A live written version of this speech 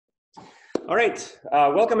All right,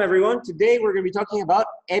 welcome everyone. Today we're going to be talking about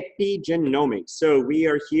epigenomics. So we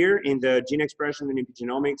are here in the gene expression and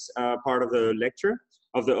epigenomics part of the lecture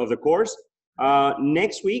of the course.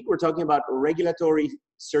 Next week we're talking about regulatory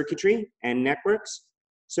circuitry and networks.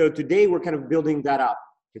 So today we're kind of building that up.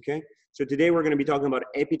 Okay. So today we're going to be talking about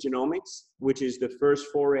epigenomics, which is the first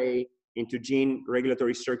foray into gene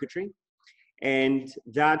regulatory circuitry. And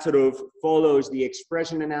that sort of follows the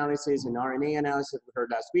expression analysis and RNA analysis we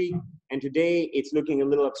heard last week. And today it's looking a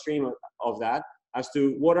little upstream of that as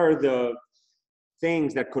to what are the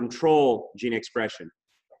things that control gene expression.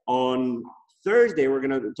 On Thursday, we're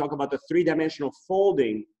going to talk about the three-dimensional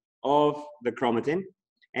folding of the chromatin.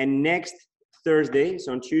 And next Thursday,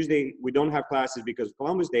 so on Tuesday, we don't have classes because of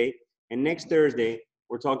Columbus Day. And next Thursday,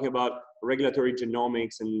 we're talking about regulatory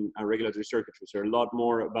genomics and regulatory circuitry. So a lot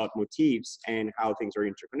more about motifs and how things are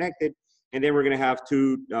interconnected. And then we're going to have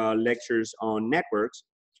two lectures on networks,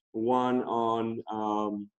 one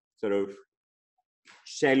on sort of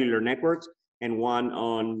cellular networks and one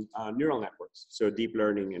on neural networks. So deep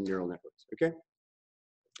learning and neural networks, okay?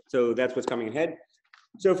 So that's what's coming ahead.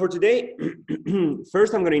 So for today,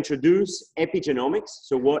 first I'm going to introduce epigenomics.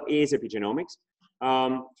 So what is epigenomics?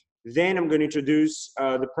 Then I'm going to introduce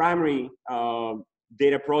the primary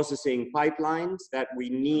data processing pipelines that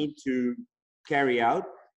we need to carry out,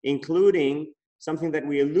 including something that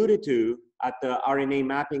we alluded to at the RNA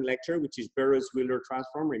mapping lecture, which is Burrows-Wheeler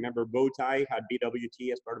transform. Remember, Bowtie had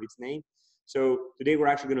BWT as part of its name. So today we're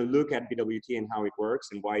actually going to look at BWT and how it works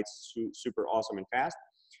and why it's super awesome and fast.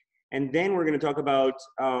 And then we're going to talk about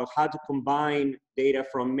how to combine data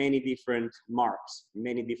from many different marks,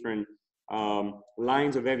 many different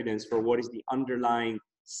lines of evidence for what is the underlying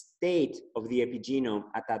state of the epigenome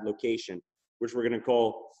at that location, which we're going to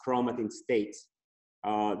call chromatin states.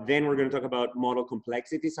 Then we're going to talk about model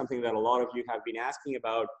complexity, something that a lot of you have been asking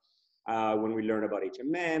about when we learn about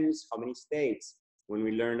HMMs, how many states, when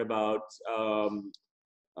we learn about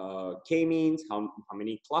k-means, how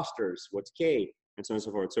many clusters, what's k, and so on and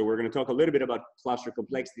so forth. So we're going to talk a little bit about cluster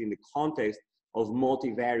complexity in the context of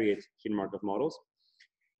multi-variate hidden Markov models.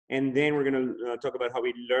 And then we're going to talk about how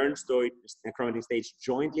we learn chromatin states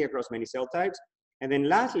jointly across many cell types. And then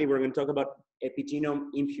lastly, we're going to talk about epigenome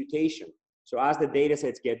imputation. So as the data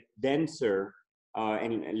sets get denser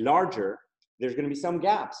and larger, there's going to be some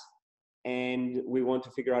gaps. And we want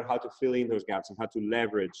to figure out how to fill in those gaps and how to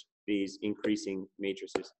leverage these increasing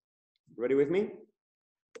matrices. Ready with me?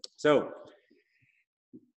 So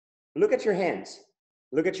look at your hands,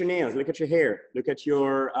 look at your nails, look at your hair, look at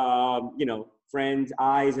your, friend's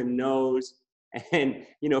eyes and nose, and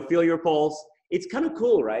feel your pulse. It's kind of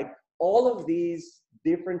cool, right? All of these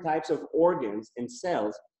different types of organs and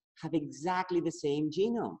cells have exactly the same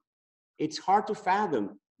genome. It's hard to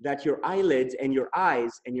fathom that your eyelids and your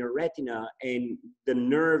eyes and your retina and the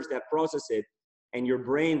nerves that process it and your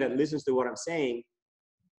brain that listens to what I'm saying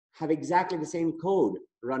have exactly the same code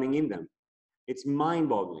running in them. It's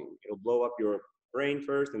mind-boggling. It'll blow up your brain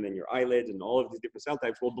first, and then your eyelids and all of these different cell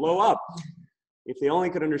types will blow up. If they only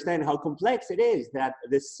could understand how complex it is that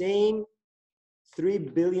the same 3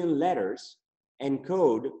 billion letters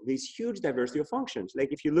encode this huge diversity of functions.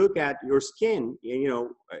 Like if you look at your skin, you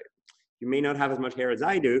may not have as much hair as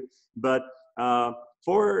I do, but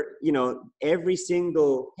for every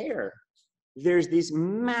single hair, there's this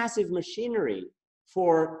massive machinery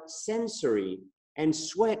for sensory and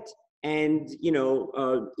sweat and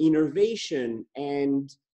innervation and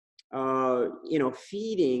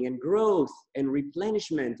feeding and growth and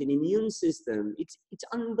replenishment and immune system. It's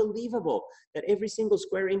unbelievable that every single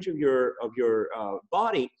square inch of your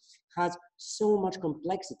body has so much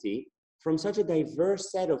complexity from such a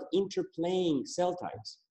diverse set of interplaying cell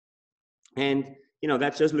types. And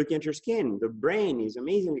that's just looking at your skin. The brain is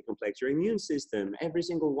amazingly complex. Your immune system, every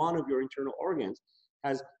single one of your internal organs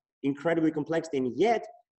has incredibly complexity, and yet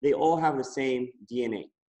they all have the same DNA.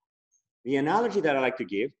 The analogy that I like to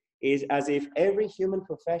give is as if every human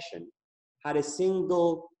profession had a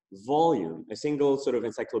single volume, a single sort of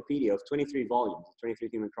encyclopedia of 23 volumes, 23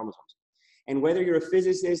 human chromosomes. And whether you're a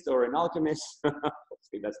physicist or an alchemist,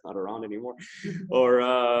 that's not around anymore,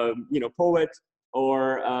 or poet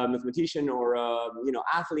or mathematician or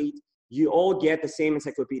athlete, you all get the same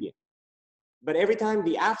encyclopedia. But every time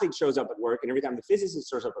the athlete shows up at work and every time the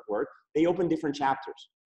physicist shows up at work, they open different chapters.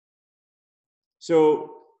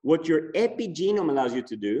 So what your epigenome allows you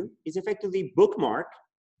to do is effectively bookmark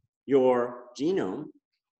your genome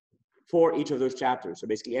for each of those chapters. So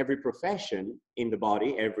basically every profession in the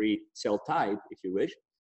body, every cell type, if you wish,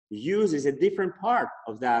 uses a different part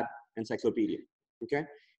of that encyclopedia, okay?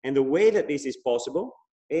 And the way that this is possible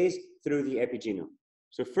is through the epigenome.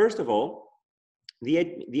 So first of all,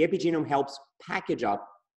 The epigenome helps package up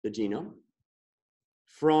the genome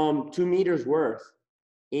from 2 meters worth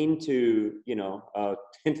into,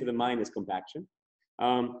 10 to the minus compaction.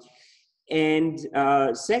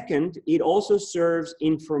 Second, it also serves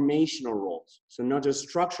informational roles. So not just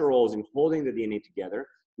structural roles in holding the DNA together,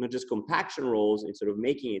 not just compaction roles in sort of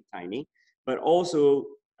making it tiny, but also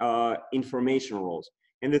informational roles.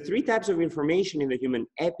 And the 3 types of information in the human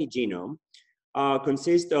epigenome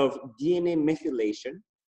consist of DNA methylation,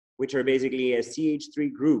 which are basically a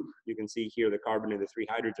CH3 group. You can see here the carbon and the 3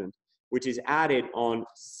 hydrogens, which is added on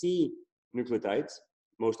C nucleotides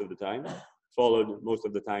most of the time, followed most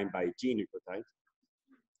of the time by G nucleotides.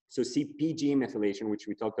 So CpG methylation, which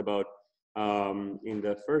we talked about in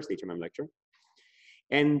the first HMM lecture.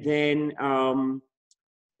 And then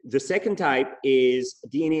the second type is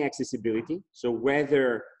DNA accessibility. So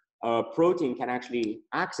whether a protein can actually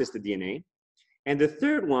access the DNA. And the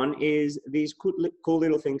third one is these cool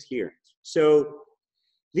little things here. So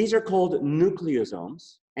these are called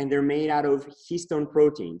nucleosomes, and they're made out of histone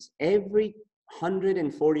proteins. Every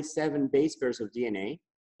 147 base pairs of DNA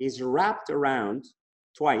is wrapped around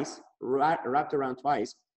twice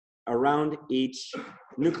around each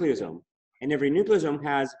nucleosome. And every nucleosome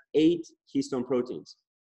has 8 histone proteins,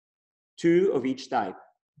 2 of each type,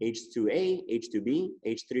 H2A, H2B,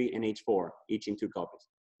 H3, and H4, each in 2 copies,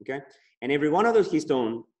 okay? And every one of those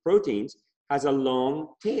histone proteins has a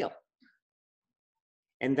long tail.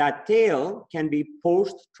 And that tail can be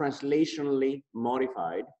post-translationally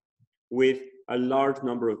modified with a large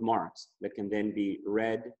number of marks that can then be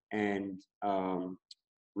read and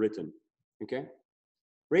written, okay?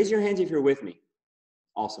 Raise your hands if you're with me.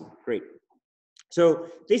 Awesome, great. So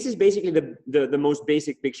this is basically the most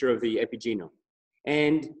basic picture of the epigenome.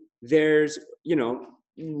 And there's,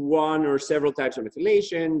 one or several types of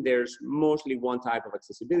methylation. There's mostly one type of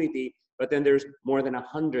accessibility, but then there's more than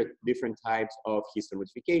 100 different types of histone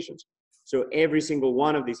modifications. So every single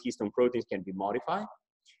one of these histone proteins can be modified,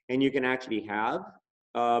 and you can actually have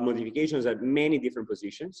modifications at many different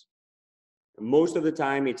positions. Most of the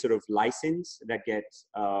time, it's sort of lysins that get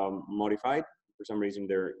modified. For some reason,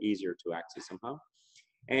 they're easier to access somehow.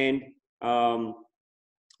 And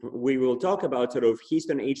we will talk about sort of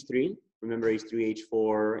histone H3. Remember H3,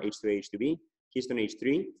 H4, H2A, H2B, histone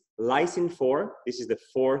H3. Lysine 4, this is the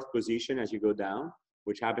 4th position as you go down,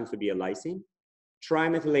 which happens to be a lysine.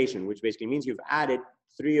 Trimethylation, which basically means you've added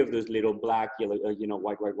 3 of those little black, yellow,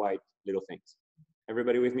 white little things.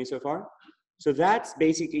 Everybody with me so far? So that's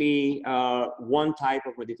basically one type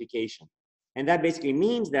of modification. And that basically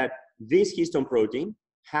means that this histone protein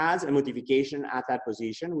has a modification at that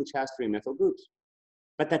position, which has 3 methyl groups.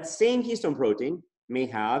 But that same histone protein may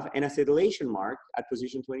have an acetylation mark at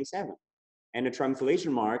position 27 and a trimethylation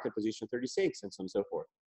mark at position 36 and so on and so forth,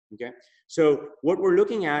 okay? So what we're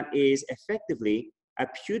looking at is effectively a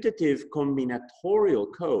putative combinatorial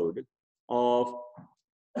code of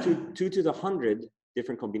 2 to the 100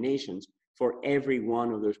 different combinations for every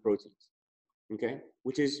one of those proteins, okay?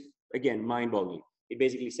 Which is, again, mind-boggling. It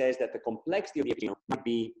basically says that the complexity of the epigenome might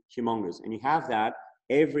be humongous, and you have that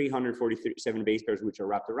every 147 base pairs which are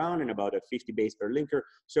wrapped around and about a 50 base pair linker.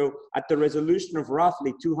 So at the resolution of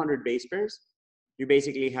roughly 200 base pairs, you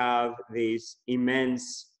basically have this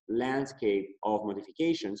immense landscape of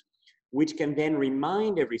modifications, which can then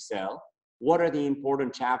remind every cell what are the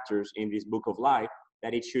important chapters in this book of life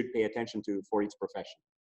that it should pay attention to for its profession.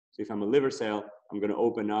 So if I'm a liver cell, I'm going to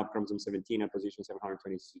open up chromosome 17 at position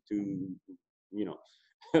 722,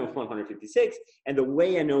 156. And the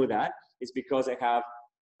way I know that is because I have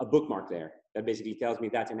a bookmark there that basically tells me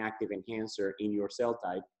that's an active enhancer in your cell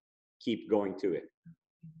type. Keep going to it.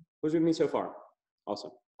 Who's with me so far? Awesome.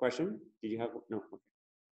 Question? Did you have? No. Okay.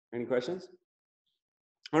 Any questions?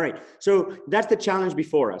 All right. So that's the challenge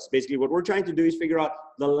before us. Basically, what we're trying to do is figure out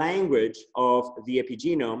the language of the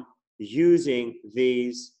epigenome using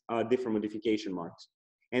these different modification marks.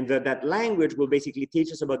 And that language will basically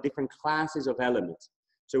teach us about different classes of elements.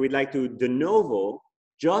 So we'd like to de novo,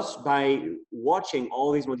 just by watching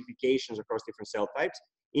all these modifications across different cell types,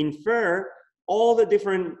 infer all the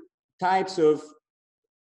different types of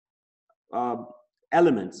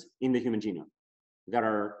elements in the human genome that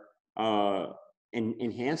are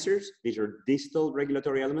enhancers. These are distal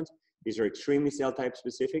regulatory elements. These are extremely cell type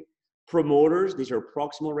specific. Promoters, these are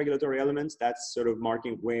proximal regulatory elements. That's sort of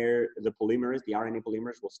marking where the polymerase, the RNA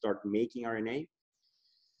polymerase, will start making RNA.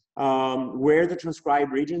 Where the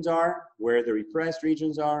transcribed regions are, where the repressed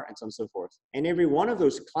regions are, and so on and so forth. And every one of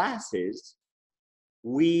those classes,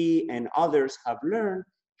 we and others have learned,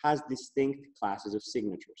 has distinct classes of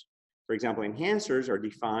signatures. For example, enhancers are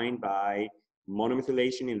defined by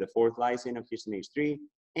monomethylation in the 4th lysine of histone H3,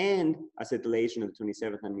 and acetylation of the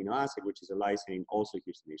 27th amino acid, which is a lysine also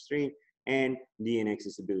histone H3, and DNA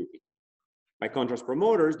accessibility. By contrast,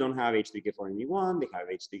 promoters don't have H3K4ME1, they have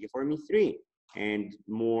H3K4ME3, and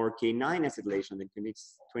more K9 acetylation than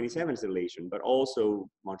 27 acetylation, but also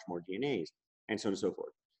much more DNAs, and so on and so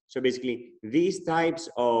forth. So basically, these types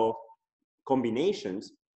of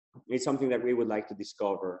combinations is something that we would like to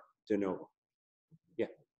discover de novo. Yeah.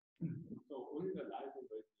 So only the lysine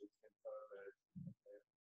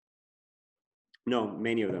No,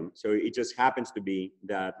 many of them. So it just happens to be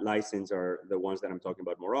that lysines are the ones that I'm talking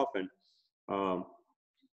about more often.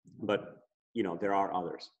 But you know, there are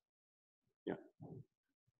others. Yeah.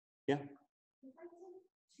 Yeah.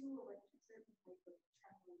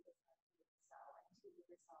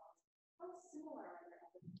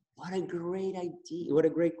 What a great idea. What a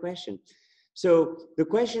great question. So the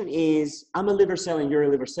question is, I'm a liver cell and you're a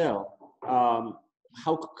liver cell.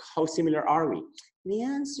 How similar are we? The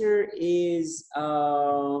answer is,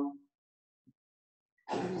 what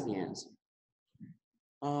is the answer?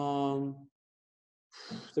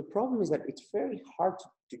 The problem is that it's very hard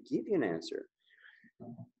to give you an answer.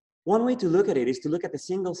 One way to look at it is to look at the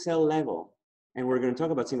single cell level. And we're going to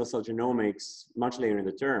talk about single cell genomics much later in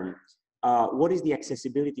the term. What is the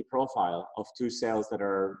accessibility profile of 2 cells that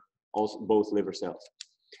are also both liver cells?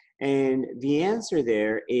 And the answer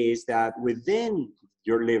there is that within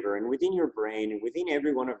your liver and within your brain and within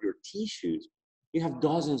every one of your tissues, you have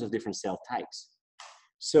dozens of different cell types.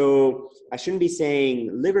 So I shouldn't be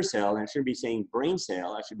saying liver cell, and I shouldn't be saying brain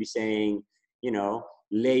cell. I should be saying, you know,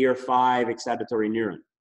 layer 5 excitatory neuron,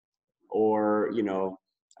 or, you know,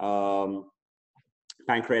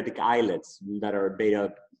 pancreatic islets that are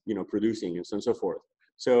beta, you know, producing, and so on and so forth.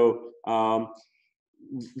 So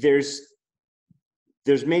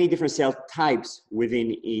there's many different cell types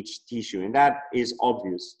within each tissue, and that is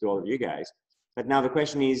obvious to all of you guys. But now the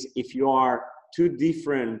question is, if you are 2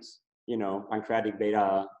 different, you know, pancreatic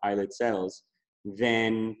beta islet cells,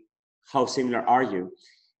 then how similar are you?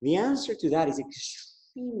 The answer to that is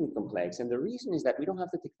extremely complex, and the reason is that we don't have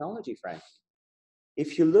the technology, frankly.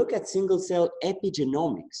 If you look at single cell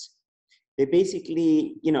epigenomics, they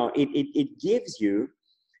basically, you know, it gives you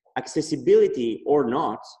accessibility or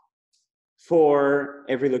not for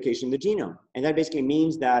every location in the genome. And that basically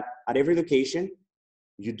means that at every location,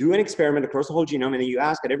 you do an experiment across the whole genome, and then you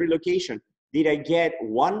ask at every location, did I get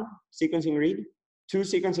 1 sequencing read, 2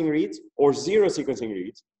 sequencing reads, or 0 sequencing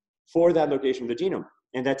reads for that location of the genome?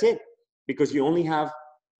 And that's it, because you only have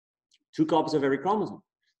 2 copies of every chromosome.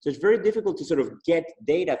 So it's very difficult to sort of get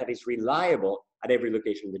data that is reliable at every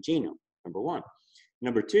location of the genome, number 1.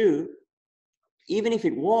 Number 2, even if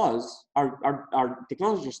it was, our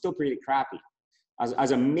technology is still pretty crappy.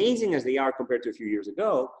 As amazing as they are compared to a few years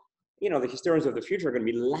ago, you know, the historians of the future are going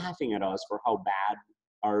to be laughing at us for how bad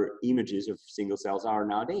our images of single cells are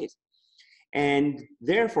nowadays. And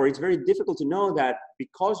therefore, it's very difficult to know that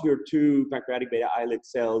because your 2 pancreatic beta islet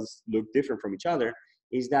cells look different from each other,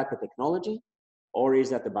 is that the technology or is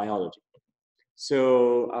that the biology?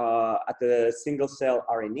 So at the single cell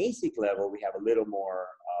RNA-seq level, we have a little more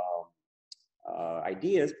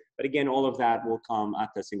ideas, but again, all of that will come at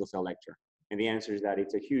the single cell lecture. And the answer is that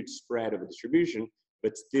it's a huge spread of a distribution,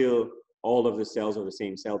 but still all of the cells of the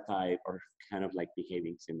same cell type are kind of like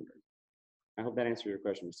behaving similarly. I hope that answers your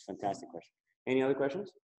question. It's a fantastic question. Any other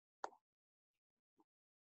questions?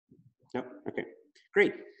 No? Okay,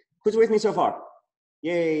 great. Who's with me so far?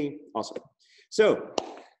 Yay, awesome. So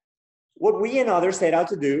what we and others set out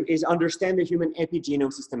to do is understand the human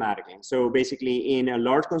epigenome systematically. So basically in a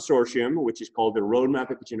large consortium, which is called the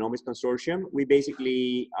Roadmap Epigenomics Consortium, we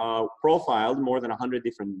basically profiled more than 100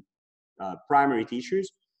 different primary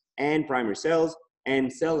tissues and primary cells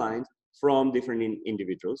and cell lines from different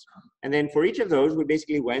individuals. And then for each of those, we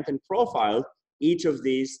basically went and profiled each of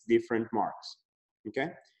these different marks,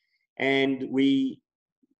 okay? And we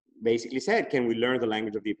basically said, can we learn the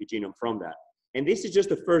language of the epigenome from that? And this is just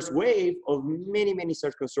the first wave of many, many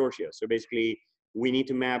such consortia. So basically, we need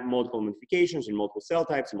to map multiple modifications in multiple cell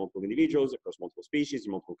types, in multiple individuals, across multiple species,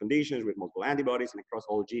 in multiple conditions, with multiple antibodies, and across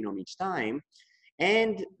the whole genome each time.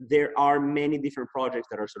 And there are many different projects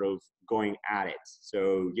that are sort of going at it.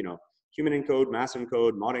 So, you know, Human Encode, Mass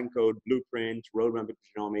Encode, Mod Encode, Blueprint, Roadmap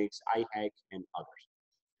Epigenomics, IHEC, and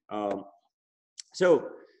others. So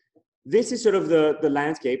this is sort of the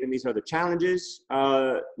landscape, and these are the challenges.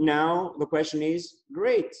 Now the question is,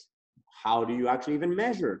 great, how do you actually even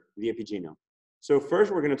measure the epigenome? So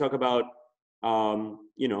first we're going to talk about,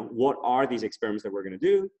 you know, what are these experiments that we're going to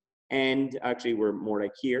do? And actually we're more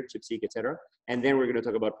like here, ChIP-Seq, et cetera. And then we're going to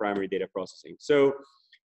talk about primary data processing. So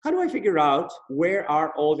how do I figure out where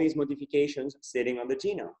are all these modifications sitting on the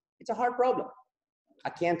genome? It's a hard problem. I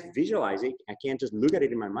can't visualize it. I can't just look at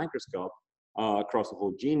it in my microscope across the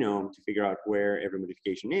whole genome to figure out where every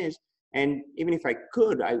modification is. And even if I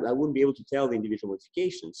could, I wouldn't be able to tell the individual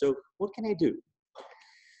modifications. So what can I do?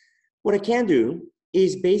 What I can do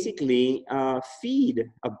is basically feed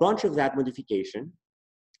a bunch of that modification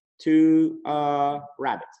to a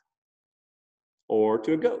rabbit or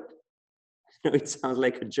to a goat. It sounds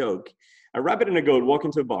like a joke. A rabbit and a goat walk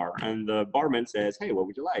into a bar, and the barman says, "Hey, what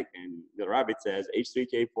would you like?" And the rabbit says,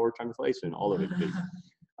 "H3K4 translation, all of it, please."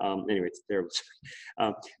 Anyway, it's terrible.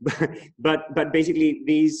 But basically,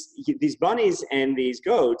 these bunnies and these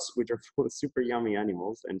goats, which are super yummy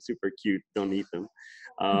animals and super cute, don't eat them,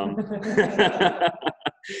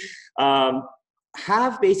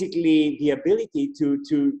 have basically the ability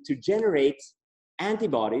to generate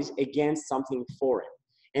antibodies against something foreign.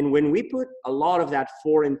 And when we put a lot of that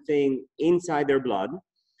foreign thing inside their blood,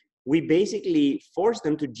 we basically force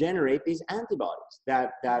them to generate these antibodies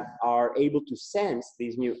that are able to sense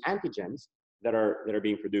these new antigens that are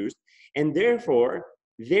being produced. And therefore,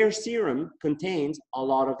 their serum contains a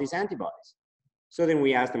lot of these antibodies. So then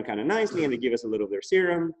we ask them kind of nicely, and they give us a little of their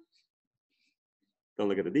serum. Don't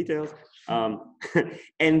look at the details.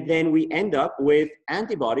 And then we end up with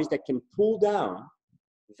antibodies that can pull down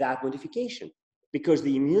that modification, because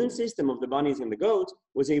the immune system of the bunnies and the goats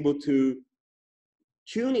was able to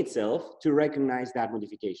tune itself to recognize that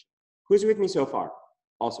modification. Who's with me so far?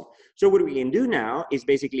 Awesome. So what we can do now is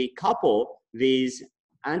basically couple these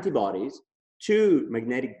antibodies to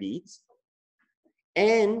magnetic beads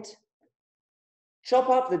and chop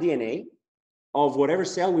up the DNA of whatever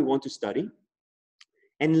cell we want to study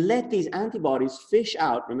and let these antibodies fish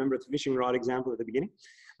out. Remember the fishing rod example at the beginning?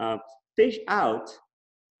 Fish out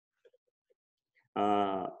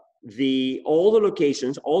all the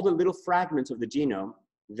locations, all the little fragments of the genome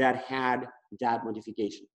that had that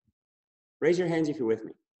modification. Raise your hands if you're with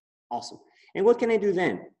me. Awesome. And what can I do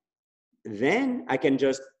then? Then I can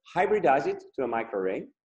just hybridize it to a microarray.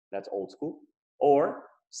 That's old school. Or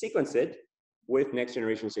sequence it with next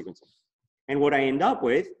generation sequencing. And what I end up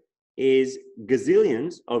with is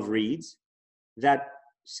gazillions of reads that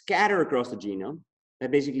scatter across the genome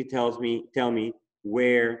that basically tell me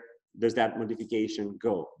where does that modification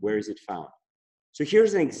go? Where is it found? So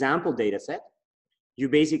here's an example data set. You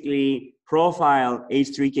basically profile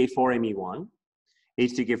H3K4ME1,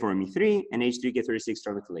 H3K4ME3, and H3K36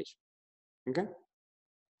 termethylation. Okay?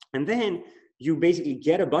 And then you basically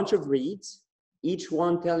get a bunch of reads, each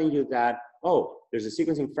one telling you that, oh, there's a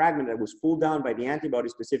sequencing fragment that was pulled down by the antibody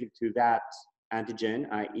specific to that antigen,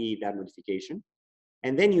 i.e. that modification.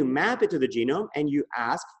 And then you map it to the genome and you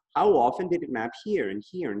ask, how often did it map here and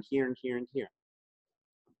here and here and here and here?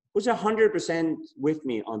 Who's 100% with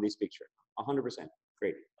me on this picture? 100%.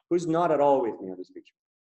 Great. Who's not at all with me on this picture?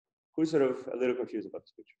 Who's sort of a little confused about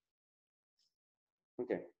this picture?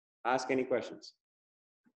 Okay. Ask any questions.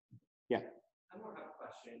 Yeah. I more have a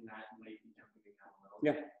question that might be jumping the gun a little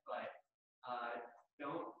bit, but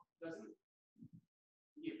doesn't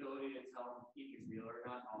the ability to tell if peak is real or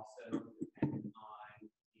not also depend on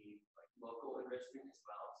the local enrichment as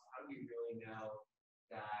well? So how do you really know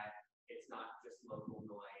that it's not just local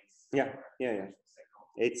noise? Yeah.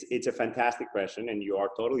 It's a fantastic question, and you are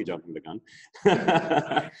totally jumping the gun.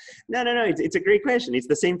 No, it's a great question. It's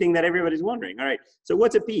the same thing that everybody's wondering. All right, so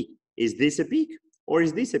what's a peak? Is this a peak or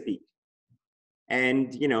is this a peak?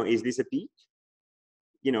 And, is this a peak?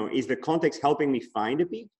 Is the context helping me find a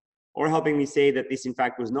peak or helping me say that this in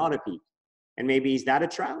fact was not a peak? And maybe is that a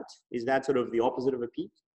trout? Is that sort of the opposite of a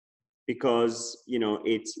peak? Because,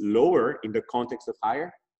 it's lower in the context of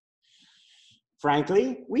higher?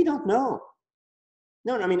 Frankly, we don't know.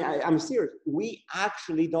 No, I mean, I'm serious. We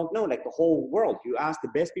actually don't know, like the whole world. You ask the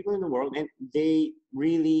best people in the world and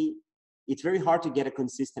it's very hard to get a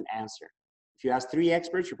consistent answer. If you ask 3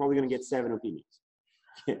 experts, you're probably going to get 7 opinions.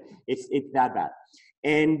 It's that bad.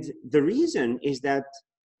 And the reason is that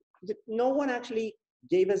no one actually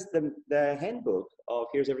gave us the handbook of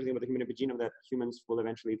here's everything about the human epigenome that humans will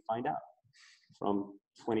eventually find out from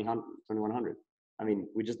 2100. I mean,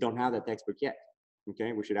 we just don't have that textbook yet.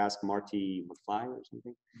 Okay, we should ask Marty McFly or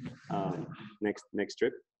something. Next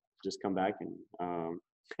trip, just come back and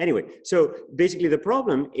anyway. So basically, the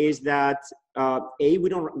problem is that we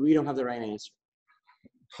don't have the right answer.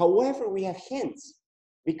 However, we have hints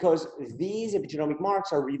because these epigenomic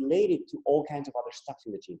marks are related to all kinds of other stuff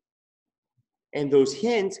in the gene, and those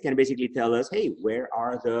hints can basically tell us, hey, where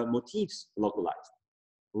are the motifs localized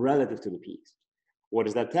relative to the peaks? What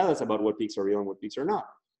does that tell us about what peaks are real and what peaks are not?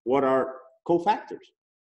 What are cofactors?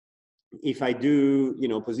 if I do,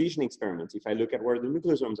 position experiments, if I look at where the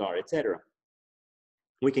nucleosomes are, etc.,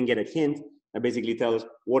 we can get a hint that basically tells us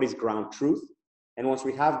what is ground truth. And once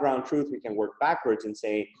we have ground truth, we can work backwards and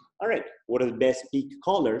say, all right, what are the best peak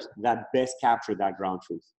colors that best capture that ground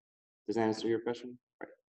truth? Does that answer your question? Right.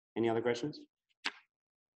 Any other questions?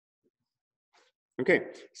 Okay,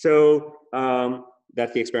 so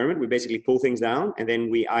that's the experiment. We basically pull things down, and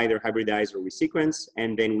then we either hybridize or we sequence,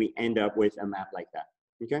 and then we end up with a map like that,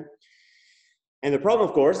 okay? And the problem,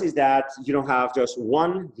 of course, is that you don't have just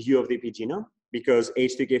one view of the epigenome, because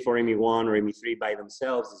H3K4, ME1, or ME3 by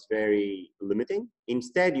themselves is very limiting.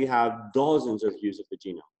 Instead, you have dozens of views of the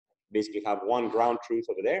genome. Basically, have one ground truth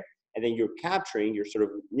over there, and then you're capturing, you're sort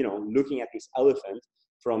of, looking at this elephant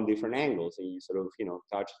from different angles, and you sort of,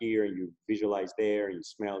 touch here, and you visualize there, and you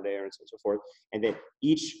smell there, and so on and so forth. And then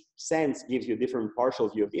each sense gives you a different partial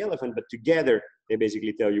view of the elephant, but together, they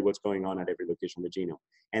basically tell you what's going on at every location of the genome.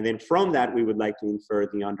 And then from that, we would like to infer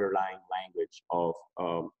the underlying language of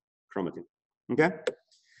chromatin. Okay,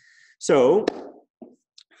 so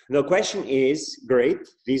the question is, great,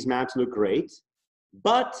 these maps look great,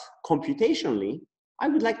 but computationally, I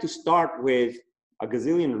would like to start with a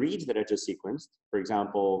gazillion reads that I just sequenced, for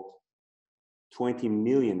example, 20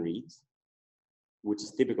 million reads, which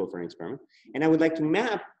is typical for an experiment, and I would like to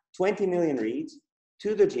map 20 million reads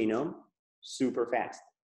to the genome super fast,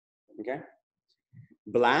 okay?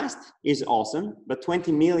 BLAST is awesome, but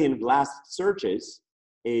 20 million BLAST searches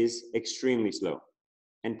is extremely slow.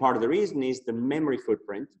 And part of the reason is the memory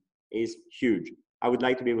footprint is huge. I would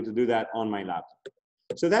like to be able to do that on my laptop.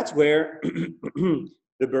 So that's where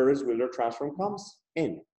the Burrows-Wheeler transform comes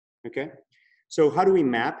in, okay? So how do we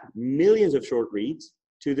map millions of short reads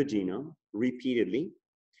to the genome repeatedly?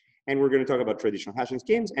 And we're gonna talk about traditional hashing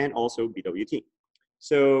schemes and also BWT.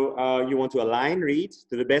 So you want to align reads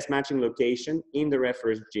to the best matching location in the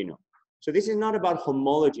reference genome. So this is not about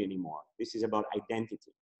homology anymore. This is about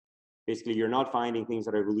identity. Basically, you're not finding things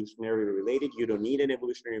that are evolutionarily related. You don't need an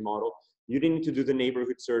evolutionary model. You didn't need to do the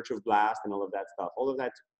neighborhood search of BLAST and all of that stuff. All of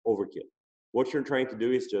that's overkill. What you're trying to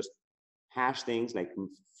do is just hash things, like,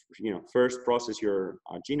 first process your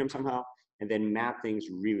genome somehow, and then map things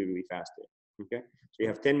really, really fast there, okay? So you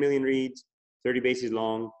have 10 million reads, 30 bases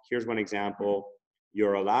long. Here's one example.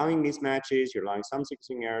 You're allowing mismatches, you're allowing some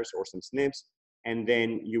sequencing errors or some SNPs, and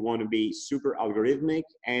then you want to be super algorithmic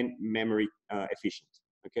and memory efficient,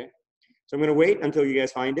 okay? So I'm going to wait until you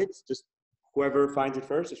guys find it. Just whoever finds it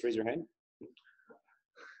first, just raise your hand.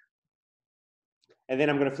 And then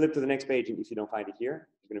I'm going to flip to the next page if you don't find it here.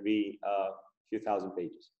 It's going to be a few thousand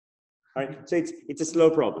pages. All right, so it's a slow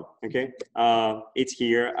problem, okay? It's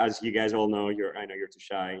here, as you guys all know. I know you're too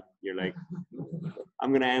shy. You're like,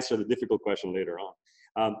 I'm going to answer the difficult question later on.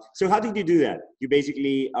 So how did you do that? You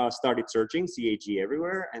basically started searching CAG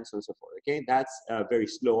everywhere and so on and so forth, okay? That's a very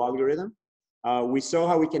slow algorithm. We saw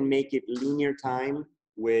how we can make it linear time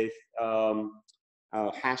with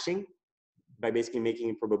hashing by basically making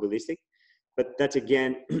it probabilistic. But that's,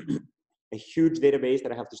 again, a huge database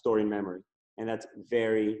that I have to store in memory. And that's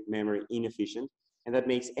very memory inefficient. And that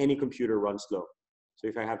makes any computer run slow. So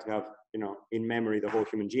if I have to have, in memory the whole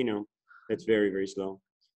human genome, that's very, very slow.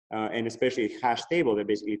 And especially a hash table that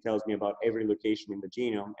basically tells me about every location in the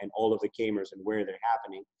genome and all of the k-mers and where they're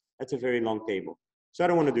happening. That's a very long table. So I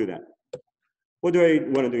don't want to do that. What do I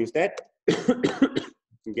want to do instead?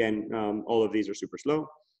 Again, all of these are super slow.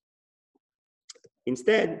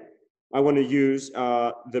 Instead, I want to use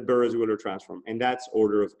the Burrows-Wheeler transform, and that's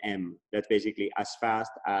order of M. That's basically as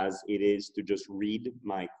fast as it is to just read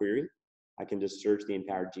my query. I can just search the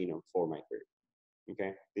entire genome for my query,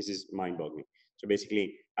 okay? This is mind-boggling. So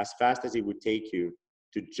basically, as fast as it would take you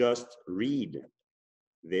to just read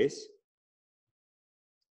this,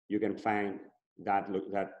 you can find that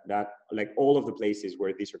like all of the places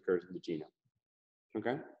where this occurs in the genome,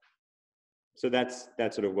 okay? So that's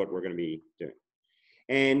sort of what we're going to be doing.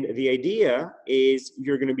 And the idea is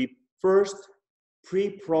you're going to be first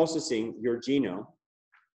pre-processing your genome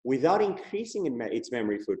without increasing its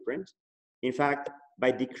memory footprint. In fact,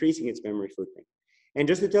 by decreasing its memory footprint. And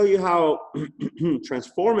just to tell you how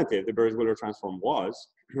transformative the Burrows-Wheeler transform was,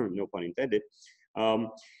 no pun intended,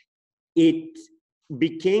 it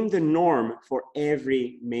became the norm for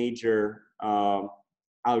every major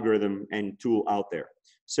algorithm and tool out there.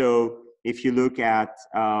 So if you look at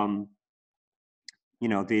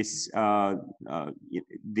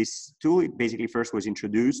this tool, it basically first was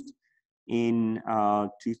introduced in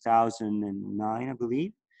 2009, I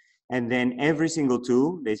believe. And then every single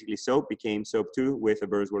tool, basically SOAP became SOAP2 with a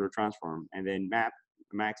Burrows-Wheeler transform. And then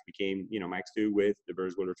Max became, Max2 with the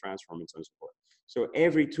Burrows-Wheeler transform and so on and so forth. So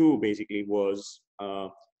every tool basically was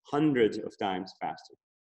hundreds of times faster.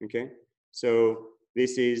 Okay, so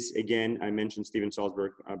this is, again, I mentioned Steven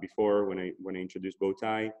Salzberg before when I introduced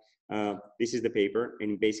Bowtie. This is the paper,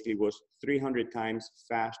 and it basically was 300 times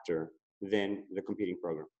faster than the competing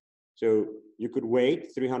program. So you could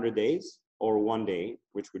wait 300 days or 1 day.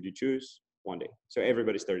 Which would you choose? 1 day. So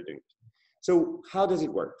everybody started doing it. So how does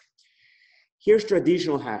it work? Here's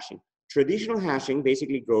traditional hashing. Traditional hashing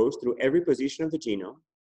basically goes through every position of the genome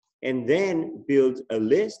and then builds a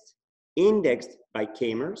list indexed by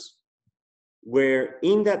k-mers, where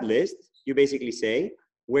in that list, you basically say,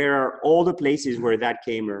 where are all the places where that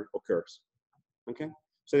k-mer occurs, okay?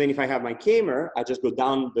 So then if I have my k-mer, I just go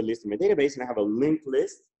down the list in my database and I have a linked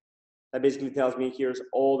list that basically tells me here's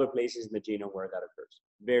all the places in the genome where that occurs.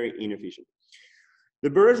 Very inefficient. The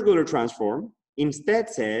Burrows-Wheeler transform instead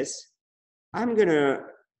says, I'm gonna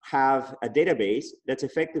have a database that's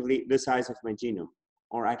effectively the size of my genome,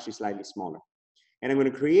 or actually slightly smaller. And I'm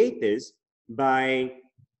gonna create this by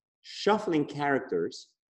shuffling characters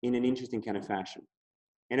in an interesting kind of fashion.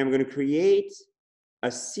 And I'm going to create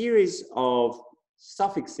a series of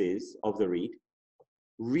suffixes of the read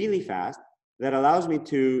really fast that allows me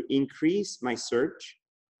to increase my search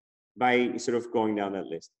by sort of going down that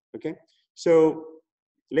list. Okay, so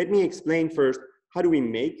let me explain first, how do we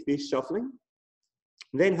make this shuffling?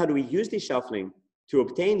 Then how do we use this shuffling to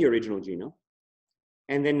obtain the original genome?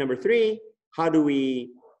 And then number three, how do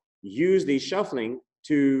we use this shuffling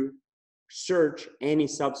to search any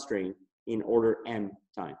substring in order m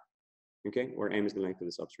time, okay, where m is the length of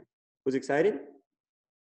the substring. Who's excited?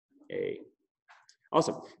 Okay,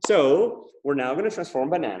 awesome. So we're now going to transform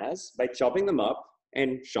bananas by chopping them up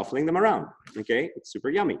and shuffling them around, okay? It's super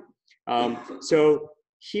yummy. So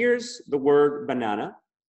here's the word banana,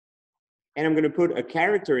 and I'm going to put a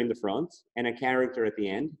character in the front and a character at the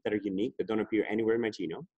end that are unique, that don't appear anywhere in my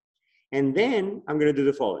genome. And then I'm going to do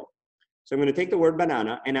the following. So I'm going to take the word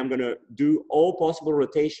banana and I'm going to do all possible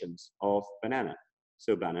rotations of banana.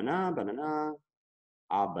 So banana, banana,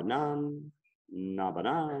 a banan, na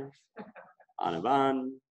banan,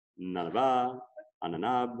 anaban, nanaba,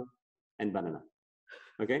 ananab, and banana.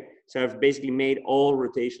 Okay, so I've basically made all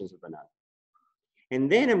rotations of banana. And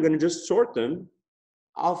then I'm going to just sort them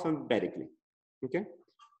alphabetically. Okay,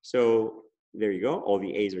 so there you go. All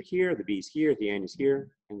the A's are here, the B is here, the N is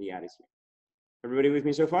here, and the ad is here. Everybody with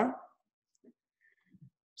me so far?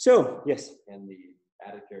 So, yes. And the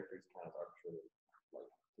added character is kind of arbitrary, like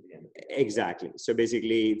to the end. Exactly. So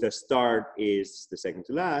basically, the start is the second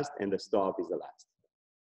to last, and the stop is the last.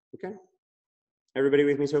 Okay. Everybody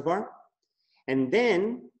with me so far? And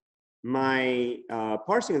then my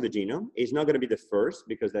parsing of the genome is not going to be the first,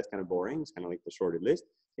 because that's kind of boring. It's kind of like the sorted list.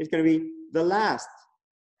 It's going to be the last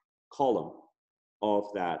column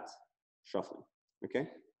of that shuffling. Okay.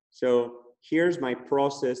 So here's my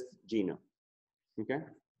processed genome. Okay.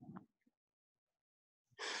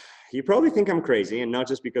 You probably think I'm crazy, and not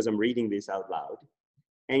just because I'm reading this out loud.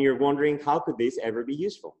 And you're wondering, how could this ever be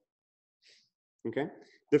useful? Okay.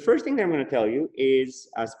 The first thing that I'm going to tell you is,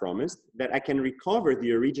 as promised, that I can recover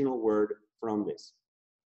the original word from this.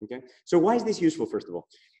 Okay. So why is this useful, first of all?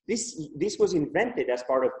 This was invented as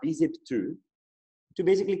part of bzip2 to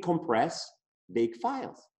basically compress big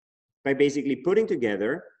files by basically putting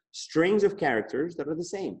together strings of characters that are the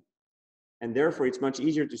same. And therefore, it's much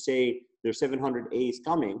easier to say there's 700 A's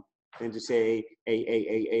coming than to say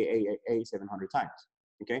A 700 times.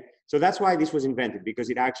 Okay, so that's why this was invented, because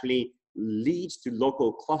it actually leads to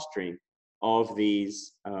local clustering of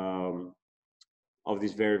these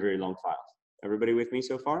very, very long files. Everybody with me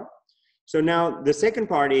so far? So now the second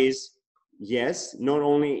part is, yes, not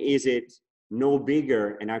only is it no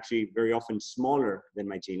bigger and actually very often smaller than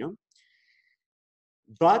my genome,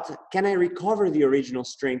 but can I recover the original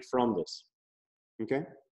string from this? Okay,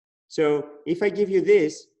 so if I give you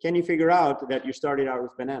this, can you figure out that you started out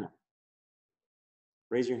with banana?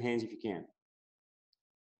 Raise your hands if you can.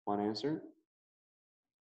 One answer?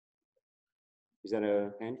 Is that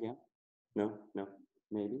a hand? Yeah? No? No?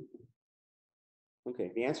 Maybe?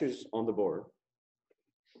 Okay, the answer is on the board.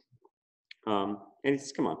 And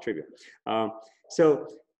it's, come on, trivia. So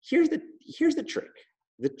here's the trick.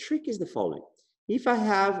 The trick is the following. If I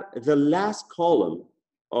have the last column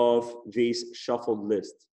of this shuffled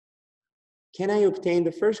list, can I obtain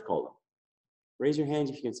the first column? Raise your hands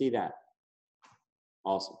if you can see that.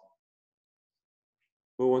 Awesome.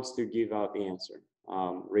 Who wants to give out the answer?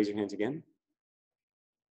 Raise your hands again.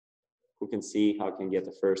 Who can see how I can get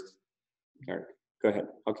the first character? Go ahead.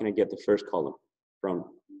 How can I get the first column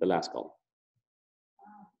from the last column?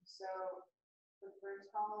 So the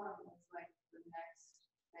first column is like the next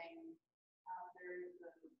thing after the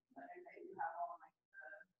letter that you have on like the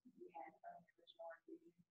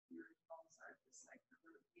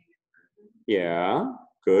Yeah,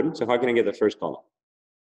 good. So how can I get the first column?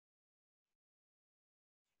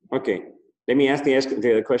 Okay, let me ask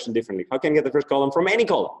the question differently. How can I get the first column from any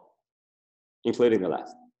column, including the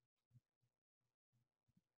last?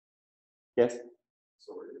 Yes?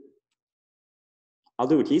 Sorted. I'll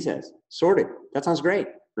do what he says. Sorted. That sounds great,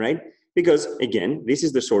 right? Because again, this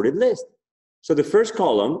is the sorted list. So the first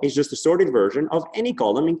column is just a sorted version of any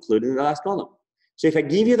column, including the last column. So if I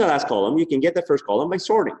give you the last column, you can get the first column by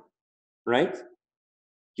sorting, right?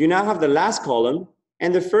 You now have the last column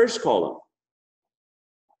and the first column.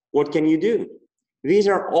 What can you do? These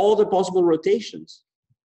are all the possible rotations.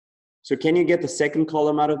 So can you get the second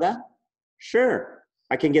column out of that? Sure.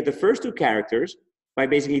 I can get the first two characters by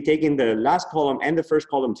basically taking the last column and the first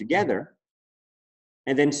column together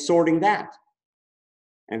and then sorting that.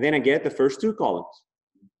 And then I get the first two columns.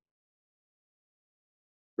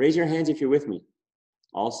 Raise your hands if you're with me.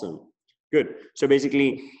 Awesome. Good. So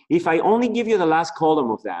basically, if I only give you the last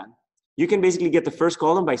column of that, you can basically get the first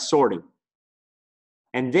column by sorting.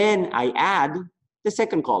 And then I add the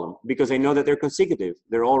second column because I know that they're consecutive.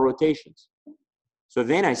 They're all rotations. So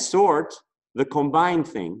then I sort the combined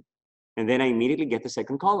thing, and then I immediately get the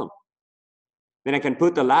second column. Then I can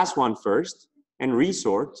put the last one first and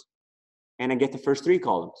resort, and I get the first three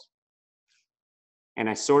columns. And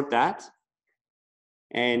I sort that,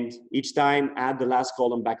 and each time add the last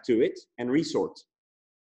column back to it and resort.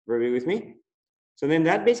 Everybody with me? So then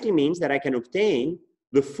that basically means that I can obtain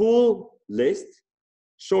the full list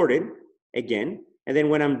sorted again, and then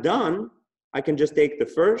when I'm done, I can just take the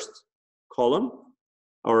first column,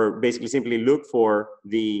 or basically simply look for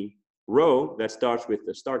the row that starts with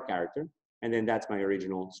the start character, and then that's my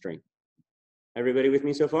original string. Everybody with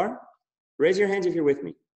me so far? Raise your hands if you're with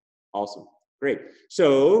me. Awesome, great.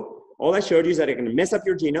 So all I showed you is that I can mess up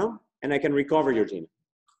your genome and I can recover your genome,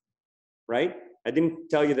 right? I didn't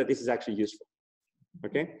tell you that this is actually useful,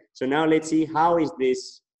 okay? So now let's see how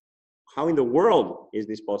in the world is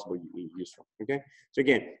this possible useful, okay? So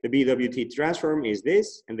again, the BWT transform is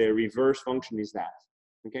this, and the reverse function is that,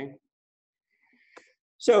 okay?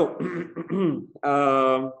 So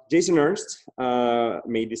Jason Ernst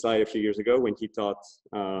made this slide a few years ago when he taught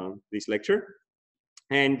this lecture.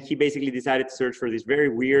 And he basically decided to search for this very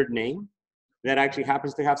weird name that actually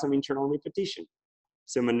happens to have some internal repetition.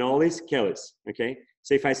 So Manolis, Kellis, okay?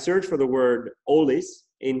 So if I search for the word olis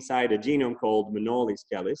inside a genome called Manolis,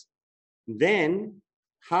 Kellis, then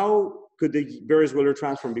how could the Burrows-Wheeler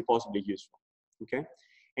transform be possibly useful, okay?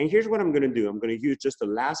 And here's what I'm gonna do. I'm gonna use just the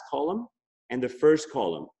last column and the first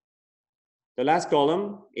column. The last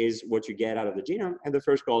column is what you get out of the genome, and the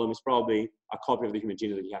first column is probably a copy of the human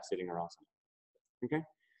genome that you have sitting around somewhere, okay?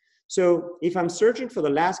 So if I'm searching for the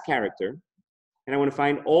last character, and I want to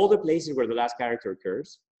find all the places where the last character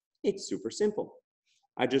occurs, it's super simple.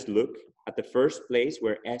 I just look at the first place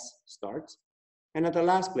where S starts, and at the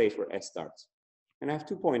last place where S starts. And I have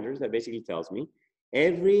two pointers that basically tells me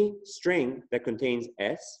every string that contains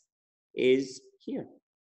S is here.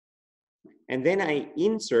 And then I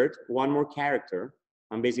insert one more character.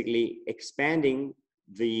 I'm basically expanding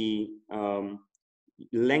the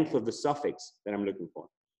length of the suffix that I'm looking for.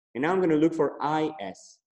 And now I'm going to look for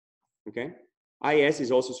IS, okay? IS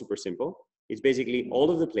is also super simple. It's basically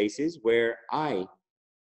all of the places where I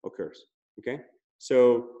occurs, okay?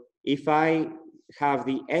 So if I have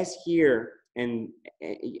the S here and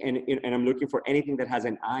I'm looking for anything that has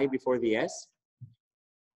an I before the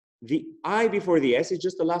I before the S is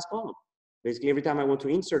just the last column. Basically, every time I want to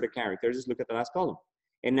insert a character, I just look at the last column.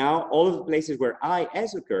 And now all of the places where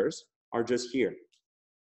IS occurs are just here.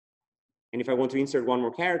 And if I want to insert one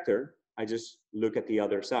more character, I just look at the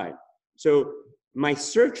other side. So my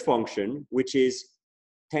search function, which is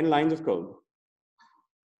 10 lines of code,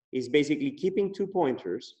 is basically keeping two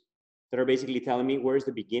pointers that are basically telling me where's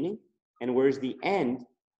the beginning and where's the end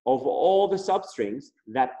of all the substrings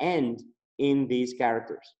that end in these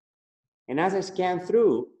characters. And as I scan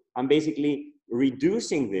through, I'm basically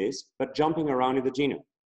reducing this, but jumping around in the genome,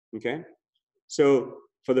 okay? So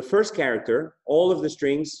for the first character, all of the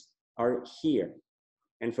strings are here.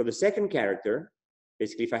 And for the second character,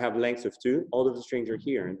 basically if I have lengths of 2, all of the strings are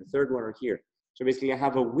here, and the third one are here. So basically I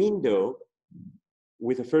have a window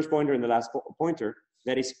with the first pointer and the last pointer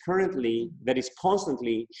that is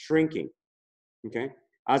constantly shrinking, okay?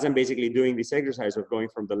 As I'm basically doing this exercise of going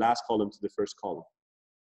from the last column to the first column,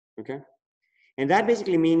 okay? And that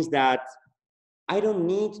basically means that I don't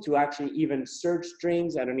need to actually even search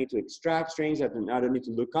strings. I don't need to extract strings. I don't need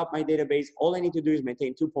to look up my database. All I need to do is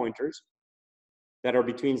maintain two pointers that are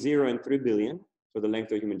between 0 and 3 billion for the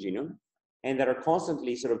length of the human genome, and that are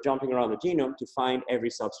constantly sort of jumping around the genome to find every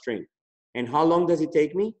substring. And how long does it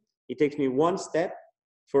take me? It takes me one step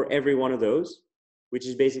for every one of those, which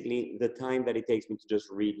is basically the time that it takes me to just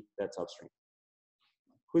read that substring.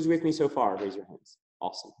 Who's with me so far? Raise your hands.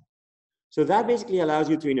 Awesome. So that basically allows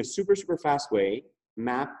you to, in a super, super fast way,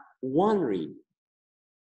 map one read.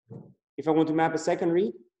 If I want to map a second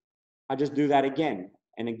read, I just do that again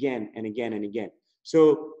and again and again and again.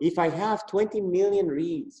 So if I have 20 million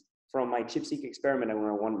reads from my ChIP-Seq experiment and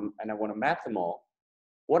I want to map them all,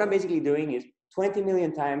 what I'm basically doing is 20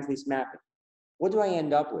 million times this mapping. What do I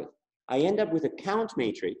end up with? I end up with a count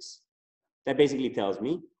matrix that basically tells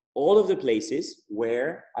me all of the places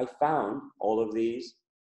where I found all of these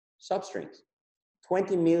substrings.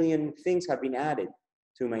 20 million things have been added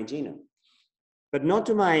to my genome, but not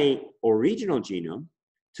to my original genome,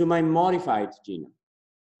 to my modified genome.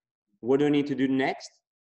 What do I need to do next?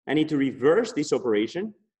 I need to reverse this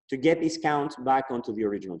operation to get this count back onto the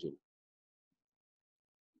original genome.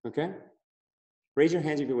 Okay? Raise your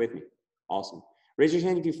hands if you're with me. Awesome. Raise your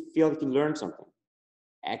hand if you feel like you learned something.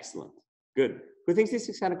 Excellent. Good. Who thinks this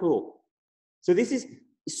is kind of cool? So this is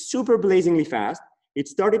super blazingly fast. It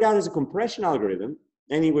started out as a compression algorithm,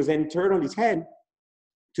 and it was then turned on its head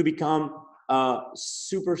to become a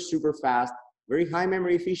super, super fast, very high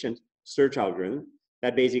memory efficient search algorithm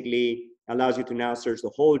that basically allows you to now search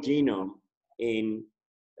the whole genome in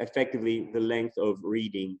effectively the length of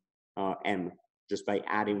reading M, just by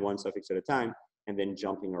adding one suffix at a time and then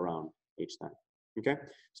jumping around each time. Okay,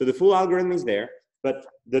 so the full algorithm is there, but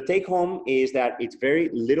the take home is that it's very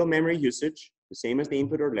little memory usage, the same as the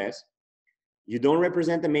input or less. You don't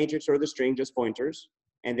represent the matrix or the string, just pointers.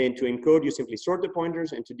 And then to encode, you simply sort the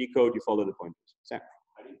pointers, and to decode, you follow the pointers.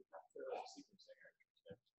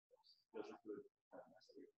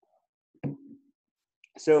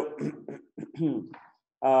 So,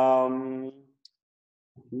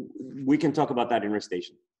 we can talk about that in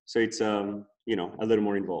restation. So it's you know, a little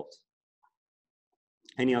more involved.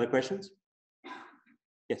 Any other questions?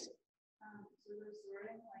 Yes. So we're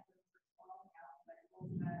sorting like the following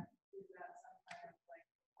alphabetical, that is that some kind of like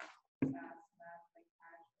fast math, like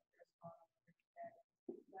hash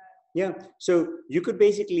that. Yeah. So you could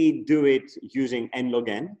basically do it using n log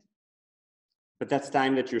n, but that's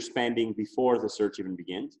time that you're spending before the search even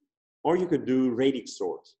begins. Or you could do radix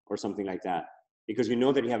sort or something like that, because you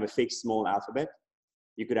know that you have a fixed small alphabet.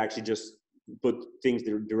 You could actually just put things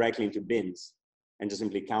directly into bins and just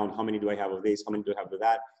simply count how many do I have of this, how many do I have of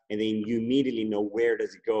that, and then you immediately know where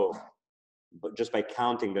does it go. But just by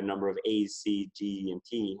counting the number of A's, C, G, and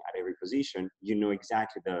T at every position, you know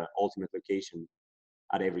exactly the ultimate location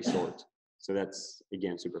at every sort. So that's,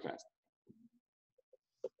 again, super fast.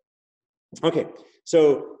 Okay,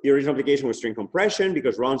 so the original application was string compression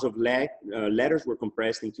because rounds of letters were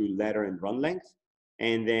compressed into letter and run length.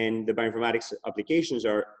 And then the bioinformatics applications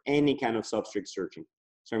are any kind of substrate searching.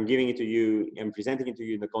 So I'm giving it to you, I'm presenting it to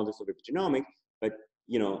you in the context of epigenomics, but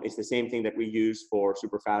you know, it's the same thing that we use for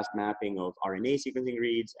super fast mapping of RNA sequencing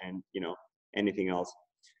reads and you know, anything else.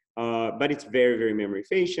 But it's very, very memory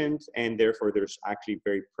efficient, and therefore there's actually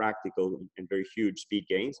very practical and very huge speed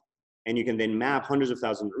gains. And you can then map hundreds of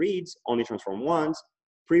thousands of reads, only transform once,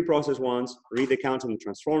 pre-process once, read the count in the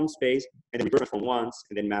transform space, and then reverse transform once,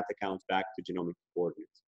 and then map the counts back to genomic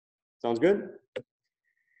coordinates. Sounds good?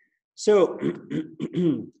 So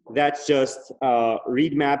that's just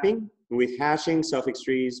read mapping with hashing, suffix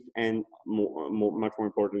trees, and much more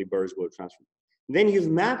importantly, Burrows-Wheeler transform. Then you've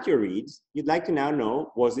mapped your reads. You'd like to now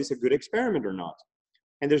know, was this a good experiment or not?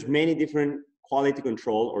 And there's many different quality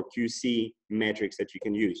control or QC metrics that you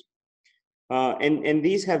can use. And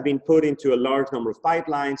these have been put into a large number of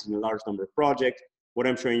pipelines and a large number of projects. What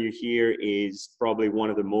I'm showing you here is probably one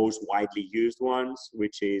of the most widely used ones,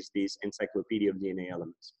 which is this encyclopedia of DNA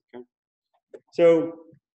elements. Okay? So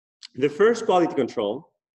the first quality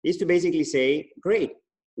control is to basically say, great,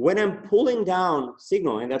 when I'm pulling down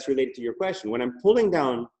signal, and that's related to your question, when I'm pulling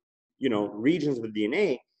down, you know, regions of the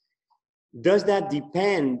DNA, does that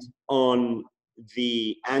depend on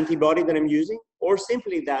the antibody that I'm using, or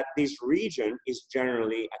simply that this region is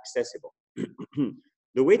generally accessible?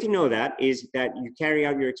 The way to know that is that you carry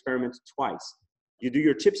out your experiment twice. You do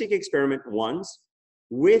your ChIP-Seq experiment once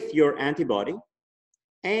with your antibody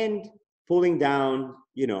and pulling down,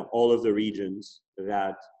 you know, all of the regions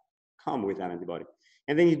that come with that antibody.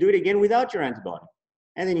 And then you do it again without your antibody.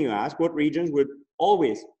 And then you ask what regions would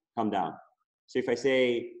always come down. So if I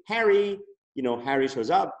say Harry, you know, Harry shows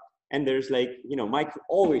up, and there's like, you know, Mike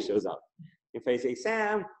always shows up. If I say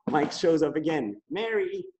Sam, Mike shows up again.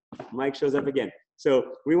 Mary, Mike shows up again.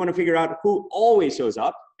 So we want to figure out who always shows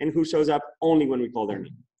up and who shows up only when we call their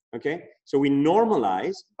name. Okay? So we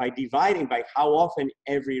normalize by dividing by how often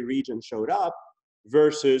every region showed up,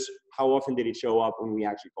 versus how often did it show up when we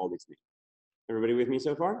actually called its name. Everybody with me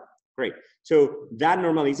so far? Great. So that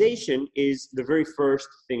normalization is the very first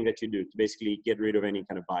thing that you do to basically get rid of any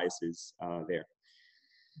kind of biases there.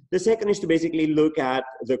 The second is to basically look at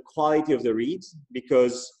the quality of the reads,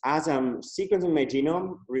 because as I'm sequencing my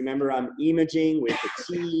genome, remember I'm imaging with a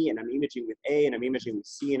T, and I'm imaging with A, and I'm imaging with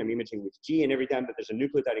C, and I'm imaging with G, and every time that there's a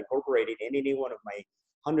nucleotide incorporated in any one of my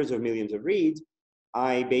hundreds of millions of reads,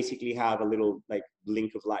 I basically have a little like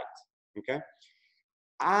blink of light, okay?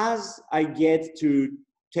 As I get to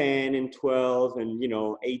 10 and 12 and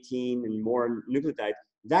 18 and more nucleotides,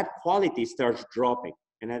 that quality starts dropping.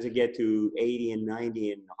 And as I get to 80 and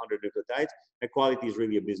 90 and 100 nucleotides, the quality is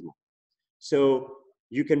really abysmal. So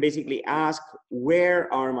you can basically ask, where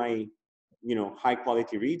are my high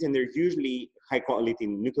quality reads? And they're usually high quality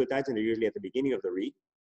nucleotides, and they're usually at the beginning of the read,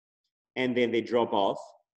 and then they drop off.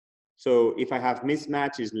 So if I have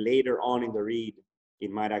mismatches later on in the read,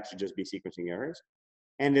 it might actually just be sequencing errors.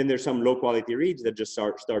 And then there's some low quality reads that just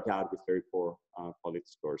start out with very poor quality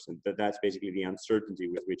scores. And that's basically the uncertainty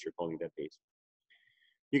with which you're calling that base.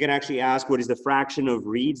 You can actually ask, what is the fraction of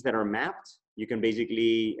reads that are mapped? You can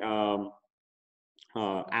basically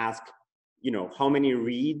ask, how many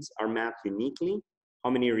reads are mapped uniquely, how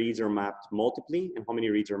many reads are mapped multiply, and how many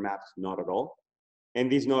reads are mapped not at all. And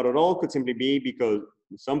these not at all could simply be because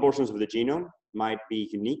some portions of the genome might be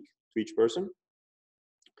unique to each person.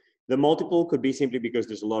 The multiple could be simply because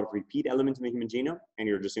there's a lot of repeat elements in the human genome, and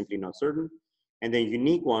you're just simply not certain. And then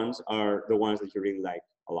unique ones are the ones that you really like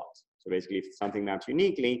a lot. So basically, if something maps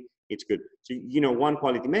uniquely, it's good. So, one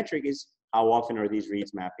quality metric is how often are these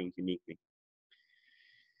reads mapping uniquely.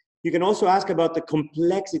 You can also ask about the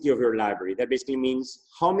complexity of your library. That basically means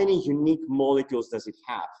how many unique molecules does it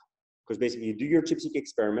have? Because basically, you do your ChIP-Seq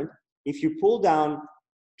experiment. If you pull down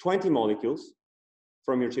 20 molecules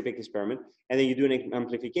from your ChIP-Seq experiment, and then you do an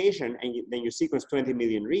amplification, and then you sequence 20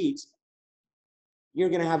 million reads, you're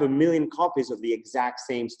going to have 1 million copies of the exact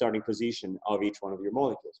same starting position of each one of your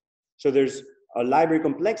molecules. So there's a library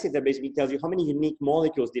complexity that basically tells you how many unique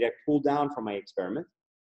molecules did I pull down from my experiment.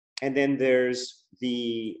 And then there's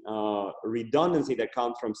the redundancy that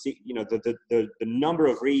comes from the number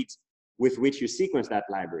of reads with which you sequence that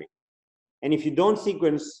library. And if you don't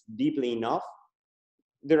sequence deeply enough,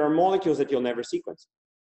 there are molecules that you'll never sequence.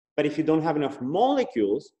 But if you don't have enough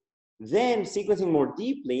molecules, then sequencing more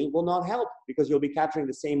deeply will not help, because you'll be capturing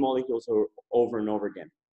the same molecules over and over again.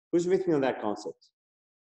 Who's with me on that concept?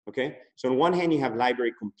 Okay, so on one hand, you have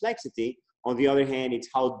library complexity. On the other hand, it's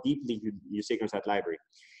how deeply you sequence that library.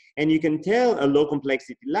 And you can tell a low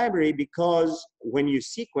complexity library because when you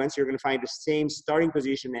sequence, you're going to find the same starting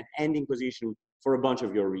position and ending position for a bunch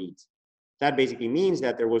of your reads. That basically means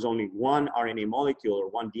that there was only one RNA molecule or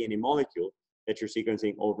one DNA molecule that you're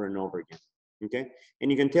sequencing over and over again. Okay,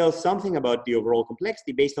 and you can tell something about the overall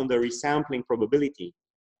complexity based on the resampling probability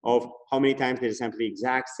of how many times they sample the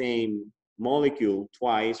exact same molecule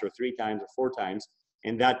twice or 3 times or 4 times,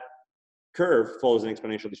 and that curve follows an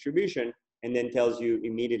exponential distribution and then tells you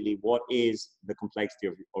immediately what is the complexity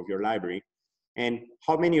of your library and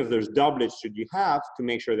how many of those doublets should you have to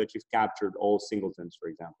make sure that you've captured all singletons, for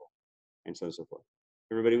example, and so on and so forth.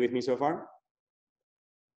 Everybody with me so far?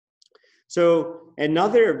 So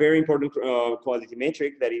another very important quality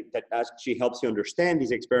metric that actually helps you understand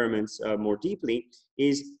these experiments more deeply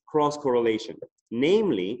is cross-correlation.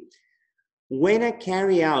 Namely, when I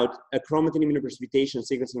carry out a chromatin immunoprecipitation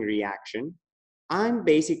sequencing reaction, I'm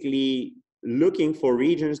basically looking for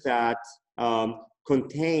regions that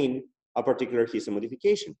contain a particular histone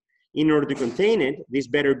modification. In order to contain it, this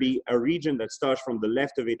better be a region that starts from the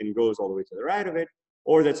left of it and goes all the way to the right of it,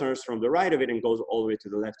 or that starts from the right of it and goes all the way to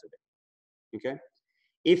the left of it. Okay,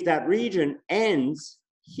 if that region ends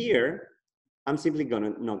here, I'm simply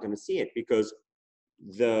not gonna see it, because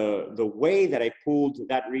the way that I pulled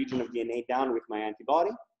that region of DNA down with my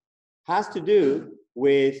antibody has to do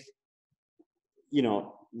with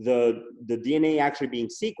the DNA actually being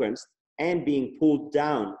sequenced and being pulled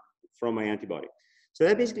down from my antibody. So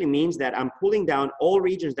that basically means that I'm pulling down all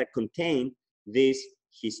regions that contain this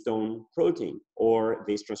histone protein or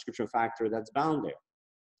this transcription factor that's bound there.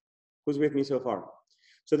 Who's with me so far?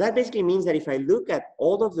 So that basically means that if I look at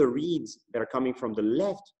all of the reads that are coming from the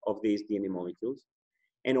left of these DNA molecules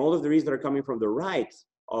and all of the reads that are coming from the right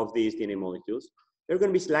of these DNA molecules, they're going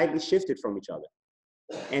to be slightly shifted from each other.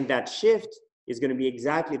 And that shift is going to be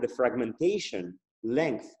exactly the fragmentation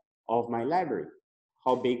length of my library.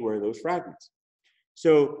 How big were those fragments?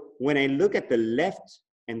 So when I look at the left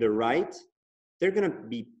and the right, they're going to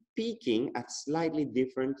be peaking at slightly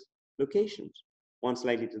different locations. One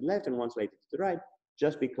slightly to the left and one slightly to the right,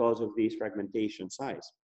 just because of this fragmentation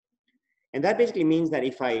size. And that basically means that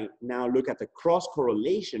if I now look at the cross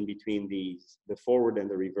correlation between the forward and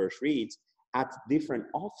the reverse reads at different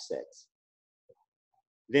offsets,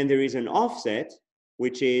 then there is an offset,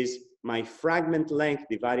 which is my fragment length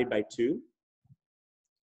divided by 2,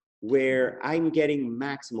 where I'm getting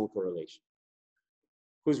maximal correlation.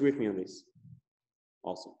 Who's with me on this?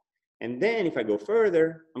 Awesome. And then if I go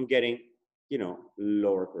further, I'm getting, you know,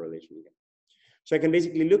 lower correlation again. So I can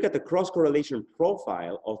basically look at the cross correlation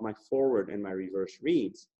profile of my forward and my reverse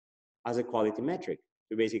reads as a quality metric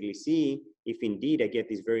to basically see if indeed I get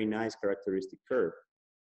this very nice characteristic curve.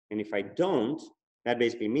 And if I don't, that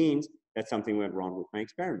basically means that something went wrong with my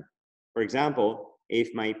experiment. For example, if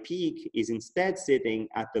my peak is instead sitting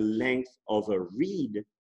at the length of a read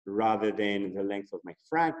rather than the length of my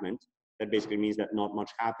fragment, that basically means that not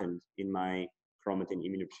much happened in my chromatin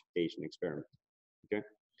immunoprecipitation experiment. Okay.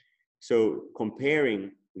 So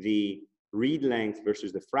comparing the read length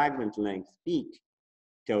versus the fragment length peak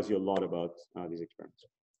tells you a lot about these experiments.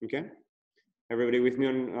 Okay, everybody with me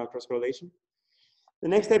on cross correlation? The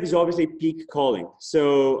next step is obviously peak calling.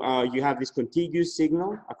 So you have this contiguous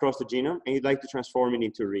signal across the genome, and you'd like to transform it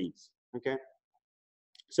into reads. Okay,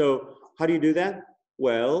 so how do you do that?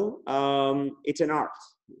 Well, it's an art.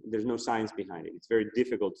 There's no science behind it. It's very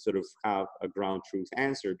difficult to sort of have a ground truth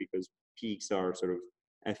answer because peaks are sort of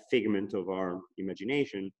a figment of our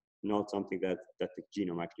imagination, not something that the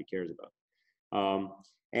genome actually cares about.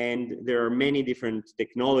 And there are many different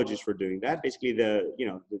technologies for doing that. Basically,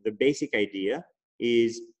 the basic idea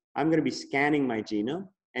is I'm going to be scanning my genome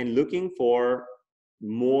and looking for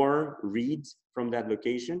more reads from that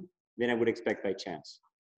location than I would expect by chance.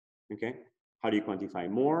 Okay, how do you quantify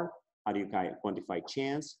more? How do you quantify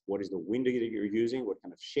chance? What is the window that you're using? What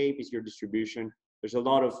kind of shape is your distribution? There's a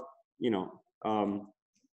lot of, you know,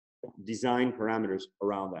 design parameters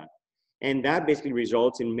around that. And that basically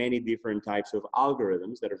results in many different types of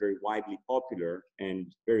algorithms that are very widely popular and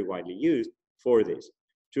very widely used for this.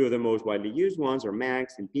 Two of the most widely used ones are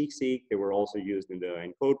MAX and ChIP-Seq. They were also used in the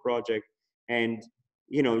ENCODE project. And,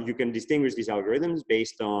 you know, you can distinguish these algorithms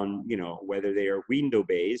based on, you know, whether they are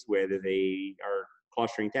window-based, whether they are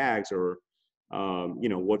clustering tags, or, you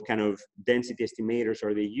know, what kind of density estimators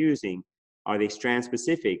are they using? Are they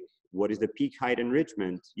strand-specific? What is the peak height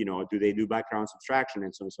enrichment? You know, do they do background subtraction,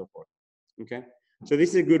 and so on and so forth? Okay, so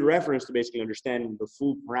this is a good reference to basically understanding the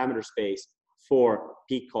full parameter space for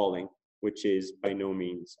peak calling, which is by no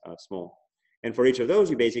means small. And for each of those,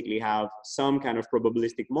 you basically have some kind of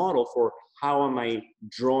probabilistic model for how am I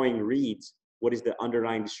drawing reads? What is the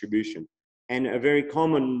underlying distribution? And a very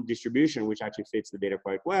common distribution, which actually fits the data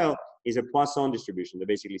quite well, is a Poisson distribution that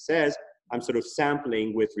basically says I'm sort of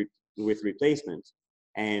sampling with replacements.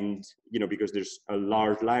 And, you know, because there's a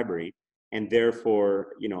large library, and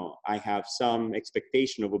therefore, you know, I have some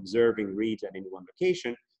expectation of observing reads at any one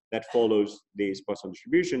location that follows this Poisson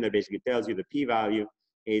distribution that basically tells you the p-value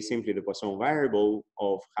is simply the Poisson variable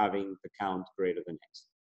of having the count greater than x.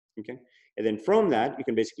 Okay, and then from that, you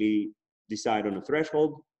can basically decide on a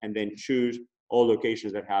threshold and then choose all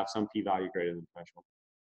locations that have some p-value greater than the threshold.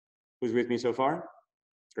 Who's with me so far?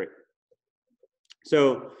 Great.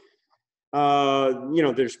 So, you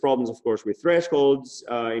know, there's problems, of course, with thresholds,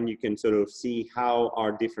 and you can sort of see how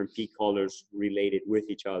are different peak callers related with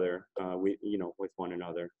each other, with one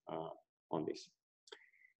another on this.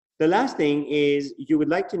 The last thing is you would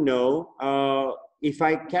like to know if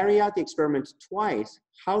I carry out the experiment twice,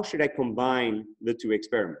 how should I combine the two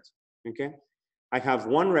experiments? Okay, I have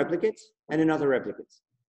one replicate and another replicate.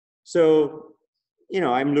 So, you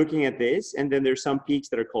know, I'm looking at this, and then there's some peaks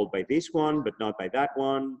that are called by this one, but not by that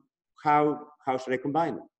one. How should I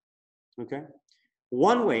combine them? Okay,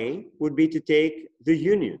 one way would be to take the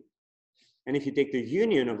union. And if you take the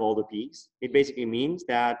union of all the peaks, it basically means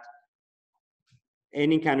that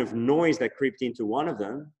any kind of noise that creeped into one of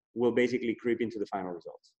them will basically creep into the final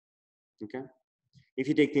results. Okay, if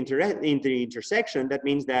you take the intersection, that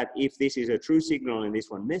means that if this is a true signal and this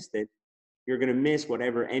one missed it, you're going to miss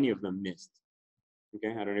whatever any of them missed. Okay,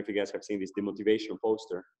 I don't know if you guys have seen this demotivational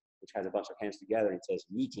poster, which has a bunch of hands together and it says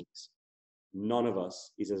meetings. None of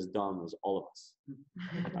us is as dumb as all of us.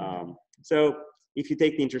 So if you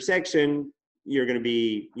take the intersection, you're going to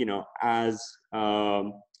be, you know, as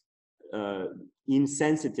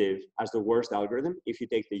insensitive as the worst algorithm. If you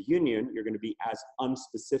take the union, you're going to be as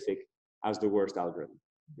unspecific as the worst algorithm.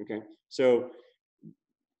 Okay, so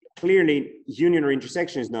clearly union or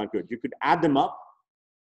intersection is not good. You could add them up,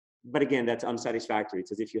 but again, that's unsatisfactory.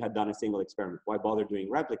 It's as if you had done a single experiment. Why bother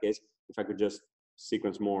doing replicas if I could just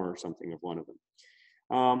sequence more or something of one of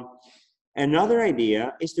them? Another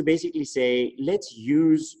idea is to basically say, let's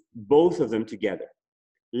use both of them together.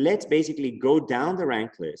 Let's basically go down the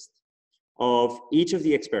rank list of each of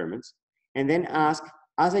the experiments and then ask,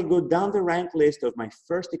 as I go down the rank list of my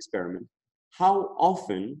first experiment, how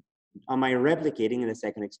often am I replicating in the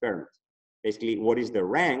second experiment? Basically, what is the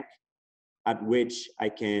rank at which I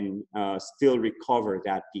can still recover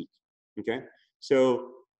that peak, okay?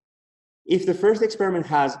 So if the first experiment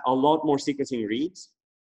has a lot more sequencing reads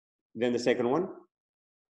than the second one,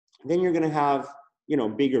 then you're gonna have, you know,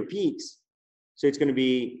 bigger peaks. So it's gonna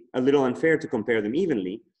be a little unfair to compare them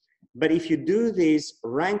evenly. But if you do this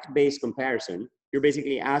rank-based comparison, you're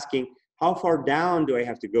basically asking, how far down do I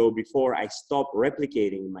have to go before I stop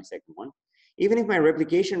replicating in my second one? Even if my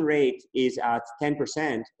replication rate is at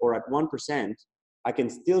 10% or at 1%, I can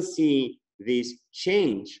still see this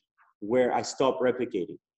change where I stop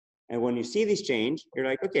replicating. And when you see this change, you're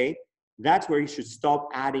like, okay, that's where you should stop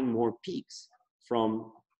adding more peaks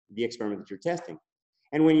from the experiment that you're testing.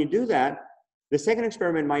 And when you do that, the second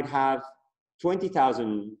experiment might have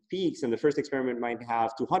 20,000 peaks and the first experiment might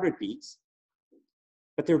have 200 peaks,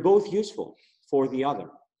 but they're both useful for the other.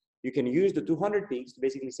 You can use the 200 peaks to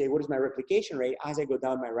basically say, what is my replication rate as I go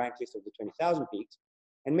down my rank list of the 20,000 peaks?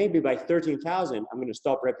 And maybe by 13,000, I'm gonna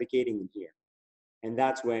stop replicating in here. And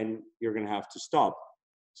that's when you're gonna have to stop.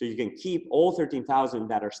 So you can keep all 13,000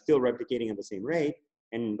 that are still replicating at the same rate,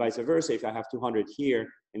 and vice versa. If I have 200 here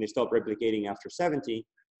and they stop replicating after 70,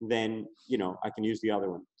 then, you know, I can use the other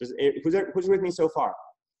one. Who's with me so far?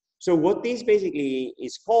 So what this basically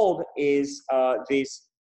is called is this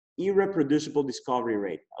irreproducible discovery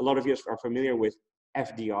rate. A lot of you are familiar with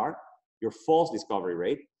FDR, your false discovery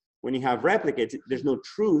rate. When you have replicates, there's no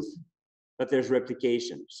truth, but there's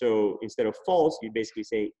replication. So instead of false, you basically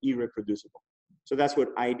say irreproducible. So that's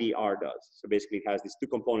what IDR does. So basically it has this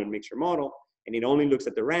two-component mixture model, and it only looks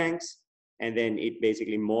at the ranks, and then it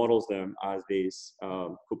basically models them as this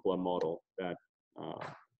cupola model that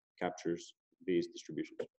captures these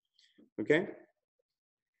distributions. Okay?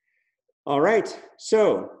 All right,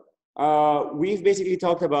 so we've basically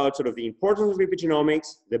talked about sort of the importance of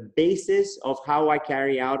epigenomics, the basis of how I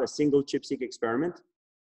carry out a single ChIP-Seq experiment,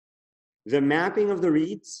 the mapping of the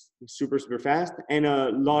reads, super fast, and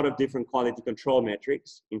a lot of different quality control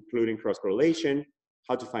metrics, including cross-correlation,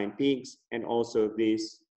 how to find peaks, and also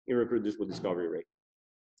this irreproducible discovery rate.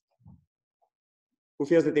 Who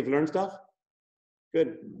feels that they've learned stuff?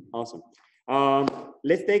 Good, awesome.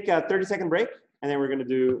 Let's take a 30-second break, and then we're gonna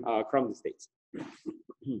do Chrome states.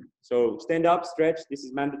 So stand up, stretch, this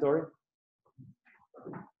is mandatory.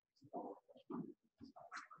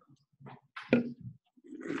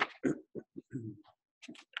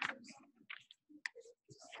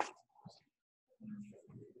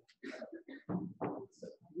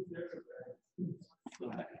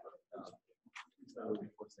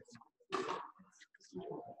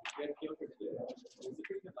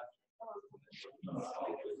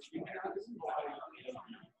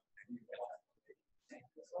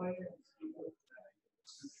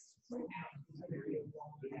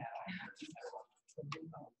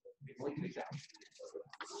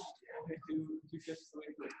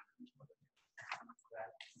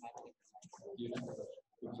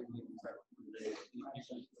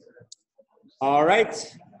 All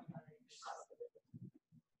right.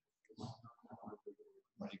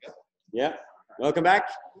 Yeah, welcome back.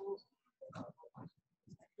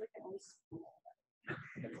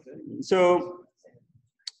 So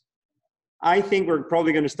I think we're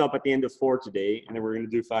probably going to stop at the end of 4 today, and then we're going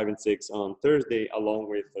to do 5 and 6 on Thursday, along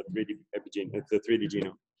with the 3D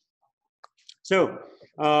genome. So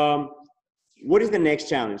what is the next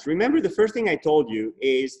challenge? Remember, the first thing I told you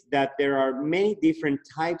is that there are many different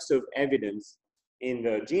types of evidence in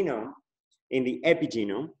the genome, in the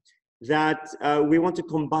epigenome, that we want to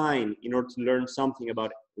combine in order to learn something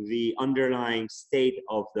about the underlying state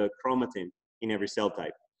of the chromatin in every cell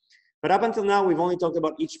type. But up until now, we've only talked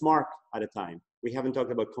about each mark at a time. We haven't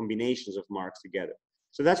talked about combinations of marks together.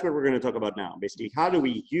 So that's what we're going to talk about now. Basically, how do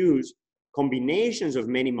we use combinations of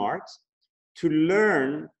many marks to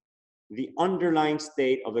learn the underlying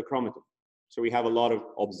state of the chromatin? So we have a lot of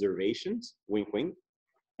observations, wink, wink,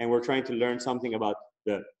 and we're trying to learn something about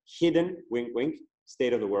the hidden, wink, wink,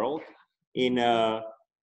 state of the world in a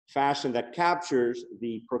fashion that captures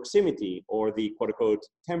the proximity or the quote-unquote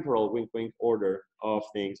temporal wink, wink order of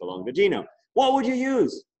things along the genome. What would you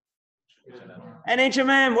use? An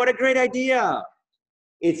HMM, what a great idea.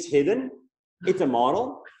 It's hidden, it's a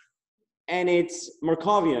model, and it's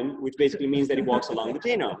Markovian, which basically means that it walks along the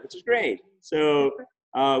genome, which is great. So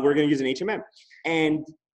we're gonna use an HMM. And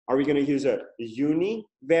Are we going to use a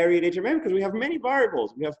univariate HMM? Because we have many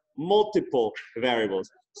variables. We have multiple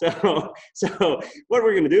variables. So what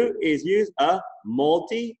we're going to do is use a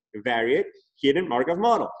multi-variate hidden Markov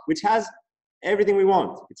model, which has everything we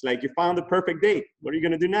want. It's like you found the perfect date. What are you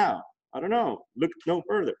going to do now? I don't know. Look no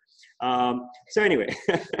further. So anyway,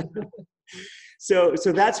 so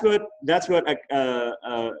that's what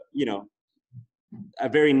you know, a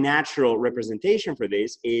very natural representation for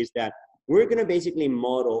this is that we're going to basically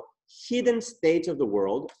model hidden states of the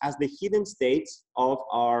world as the hidden states of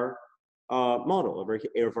our model, of our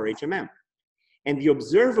HMM. And the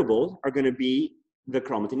observables are going to be the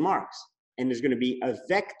chromatin marks. And there's going to be a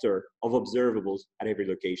vector of observables at every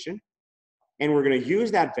location. And we're going to use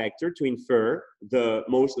that vector to infer the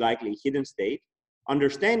most likely hidden state,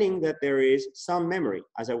 understanding that there is some memory.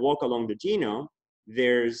 As I walk along the genome,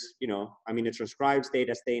 there's, you know, I'm in a transcribed state,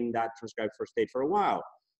 I stay in that transcribed first state for a while.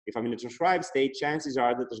 If I'm in a transcribed state, chances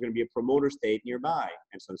are that there's going to be a promoter state nearby,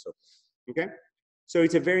 and so on and so forth. Okay? So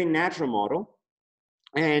it's a very natural model.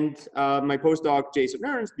 And my postdoc, Jason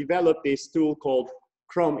Ernst, developed this tool called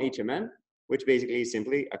ChromaHMM, which basically is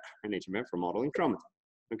simply an HMM for modeling chromatin.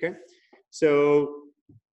 Okay? So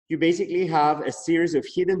you basically have a series of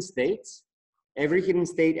hidden states. Every hidden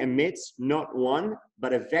state emits not one,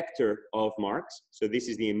 but a vector of marks. So this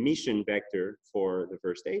is the emission vector for the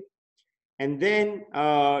first state. And then,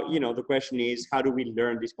 you know, the question is, how do we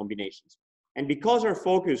learn these combinations? And because our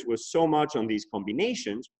focus was so much on these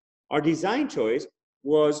combinations, our design choice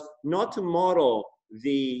was not to model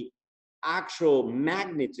the actual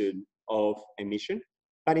magnitude of emission,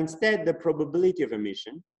 but instead the probability of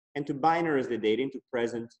emission, and to binarize the data into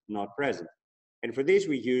present, not present. And for this,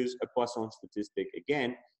 we use a Poisson statistic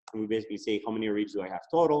again, and we basically say, how many reads do I have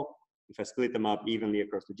total? If I split them up evenly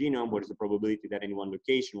across the genome, what is the probability that any one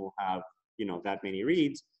location will have, you know, that many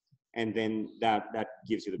reads? And then that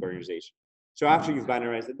gives you the binarization. So after you've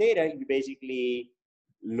binarized the data, you basically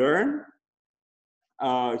learn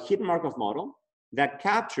a hidden Markov model that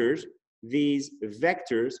captures these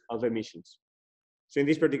vectors of emissions. So in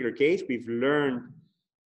this particular case, we've learned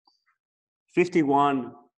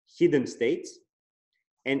 51 hidden states,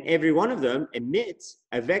 and every one of them emits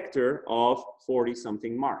a vector of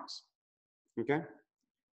 40-something marks. Okay?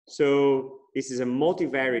 So this is a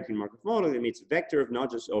multivariate in Markov model. It emits a vector of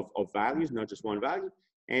not just of values, not just one value.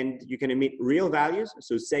 And you can emit real values.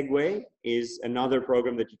 So segue is another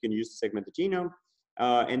program that you can use to segment the genome.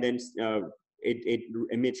 And then it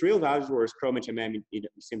emits real values, whereas ChromaHMM, it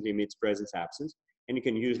simply emits presence absence. And you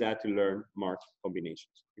can use that to learn marked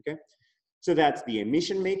combinations. Okay? So that's the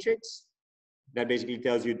emission matrix. That basically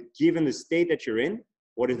tells you, given the state that you're in,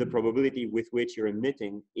 what is the probability with which you're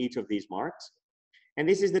emitting each of these marks. And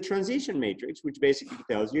this is the transition matrix, which basically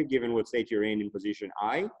tells you, given what state you're in position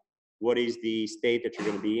I, what is the state that you're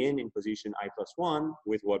going to be in position I+1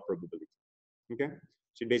 with what probability. Okay?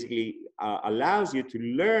 So it basically allows you to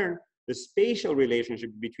learn the spatial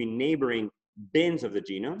relationship between neighboring bins of the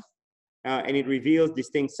genome. And it reveals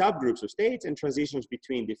distinct subgroups of states and transitions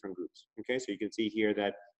between different groups. Okay, so you can see here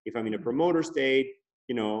that if I'm in a promoter state,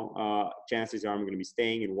 you know, chances are I'm going to be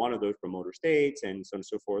staying in one of those promoter states, and so on and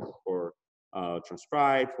so forth for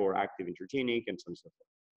transcribed, for active intergenic, and so on and so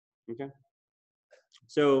forth. Okay,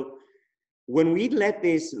 so when we let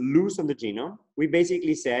this loose on the genome, we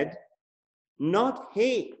basically said, not,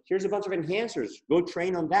 hey, here's a bunch of enhancers, go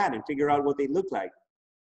train on that and figure out what they look like.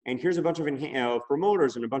 And here's a bunch of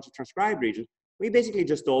promoters and a bunch of transcribed regions. We basically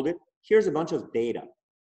just told it, here's a bunch of data.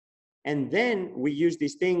 And then we used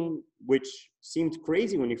this thing, which seemed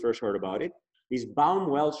crazy when you first heard about it, this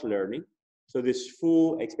Baum-Welch learning. So this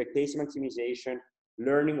full expectation maximization,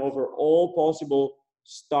 learning over all possible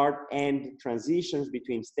start-end transitions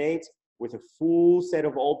between states with a full set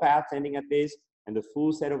of all paths ending at this, and the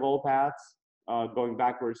full set of all paths going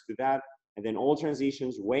backwards to that, and then all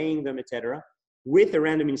transitions, weighing them, etc., with a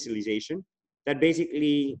random initialization that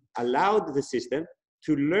basically allowed the system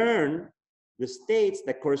to learn the states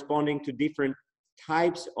that corresponding to different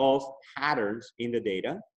types of patterns in the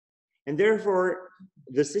data. And therefore,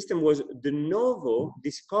 the system was de novo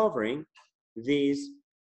discovering these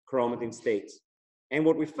chromatin states. And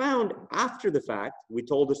what we found after the fact, we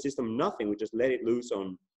told the system nothing, we just let it loose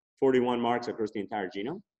on 41 marks across the entire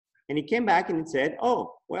genome. And it came back and it said,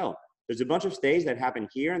 oh, well, there's a bunch of states that happen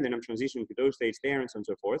here, and then I'm transitioning to those states there, and so on and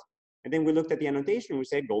so forth. And then we looked at the annotation, and we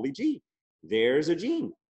said, golly gee, there's a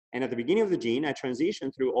gene. And at the beginning of the gene, I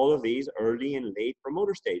transitioned through all of these early and late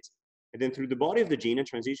promoter states. And then through the body of the gene, I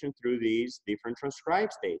transitioned through these different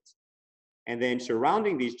transcribed states. And then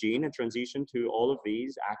surrounding these gene, I transitioned to all of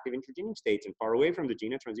these active intergenic states. And far away from the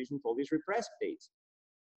gene, I transitioned to all these repressed states.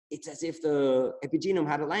 it's as if the epigenome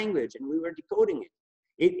had a language and we were decoding it.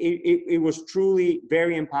 It was truly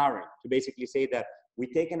very empowering to basically say that we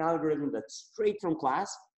take an algorithm that's straight from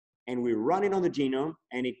class and we run it on the genome,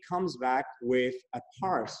 and it comes back with a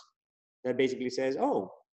parse that basically says,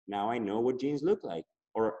 oh, now I know what genes look like.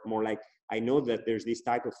 Or more like, I know that there's this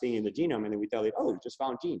type of thing in the genome, and then we tell it, oh, you just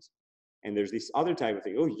found genes. And there's this other type of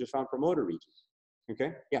thing, oh, you just found promoter regions.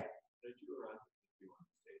 Okay, yeah.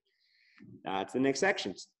 That's the next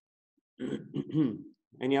sections.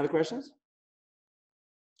 Any other questions?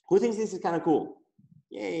 Who thinks this is kind of cool?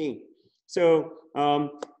 Yay. So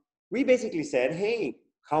we basically said, hey,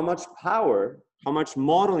 how much power, how much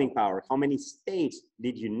modeling power, how many states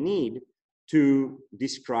did you need to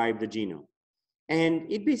describe the genome?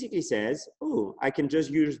 And it basically says, oh, I can just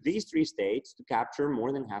use these 3 states to capture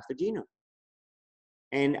more than half the genome.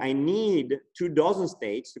 And I need 24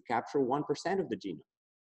 states to capture 1% of the genome.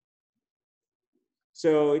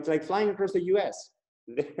 So it's like flying across the US.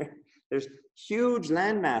 There's huge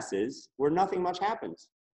land masses where nothing much happens.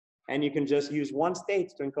 And you can just use 1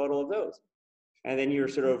 state to encode all of those. And then you're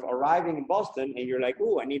sort of arriving in Boston and you're like,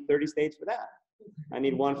 oh, I need 30 states for that. I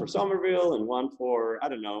need 1 for Somerville and 1 for, I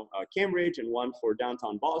don't know, Cambridge, and 1 for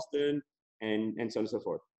downtown Boston, and so on and so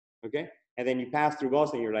forth, okay? And then you pass through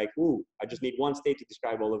Boston, you're like, ooh, I just need 1 state to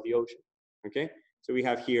describe all of the ocean, okay? So we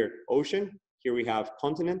have here ocean, here we have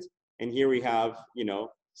continent, and here we have, you know,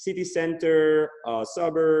 city center,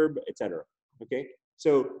 suburb, etc. Okay?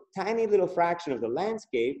 So tiny little fraction of the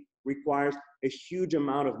landscape requires a huge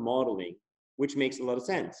amount of modeling, which makes a lot of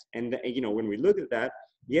sense. And you know, when we look at that,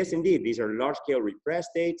 yes, indeed, these are large-scale repressed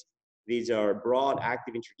states. These are broad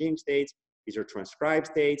active intergenic states. These are transcribed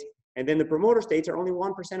states. And then the promoter states are only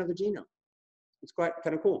 1% of the genome. It's quite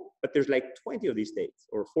kind of cool. But there's like 20 of these states,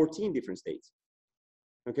 or 14 different states.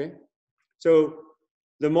 Okay? So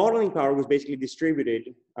the modeling power was basically distributed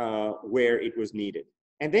where it was needed.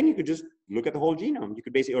 And then you could just look at the whole genome. You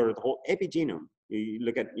could basically, or the whole epigenome. You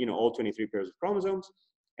look at, you know, all 23 pairs of chromosomes.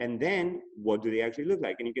 And then what do they actually look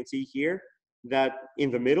like? And you can see here that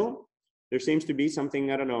in the middle, there seems to be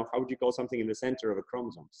something, I don't know, how would you call something in the center of a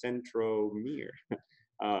chromosome? Centromere.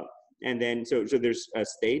 And then, so there's a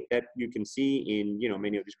state that you can see in, you know,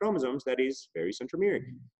 many of these chromosomes that is very centromeric.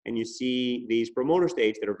 And you see these promoter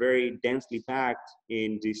states that are very densely packed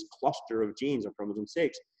in this cluster of genes on chromosome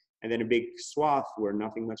 6, and then a big swath where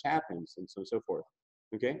nothing much happens, and so on and so forth.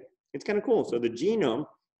 Okay? It's kind of cool. So the genome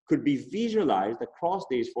could be visualized across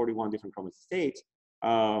these 41 different chromatin states,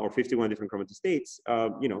 or 51 different chromatin states,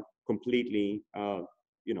 you know, completely,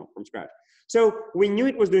 you know, from scratch. So we knew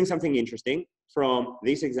it was doing something interesting from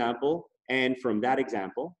this example and from that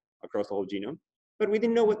example across the whole genome, but we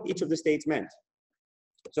didn't know what each of the states meant.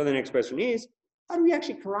 So the next question is, how do we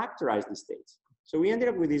actually characterize the states? So we ended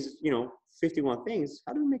up with these, you know, 51 things.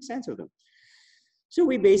 How do we make sense of them? So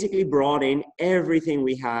we basically brought in everything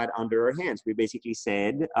we had under our hands. We basically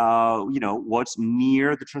said, you know, what's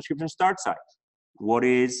near the transcription start site? What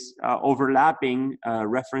is overlapping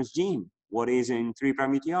reference gene? What is in 3'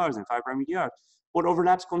 UTRs and 5' UTRs? What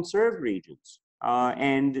overlaps conserved regions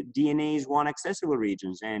and DNA's one accessible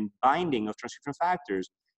regions and binding of transcription factors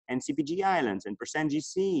and CPG islands and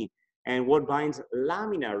 %GC, and what binds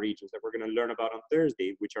laminar regions that we're going to learn about on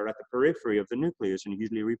Thursday, which are at the periphery of the nucleus and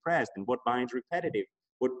usually repressed, and what binds repetitive,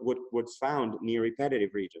 what's found near repetitive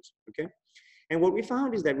regions, okay? And what we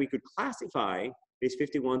found is that we could classify these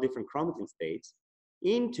 51 different chromatin states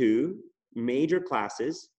into major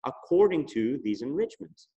classes according to these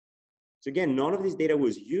enrichments. So again, none of this data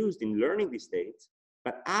was used in learning these states,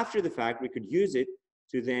 but after the fact, we could use it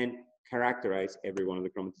to then characterize every one of the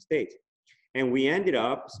chromatin states. And we ended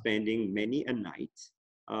up spending many a night.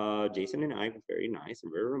 Jason and I were very nice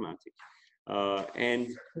and very romantic. And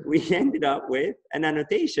we ended up with an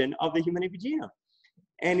annotation of the human epigenome.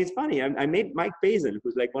 And it's funny, I made Mike Pazin,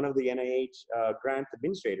 who's like one of the NIH grant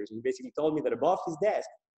administrators, and he basically told me that above his desk,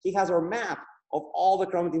 he has our map of all the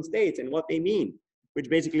chromatin states and what they mean, which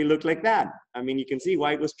basically looked like that. I mean, you can see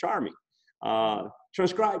why it was charming.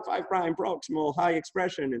 Transcribed 5' proximal, high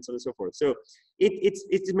expression, and so on and so forth. So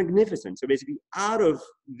it's magnificent. So basically, out of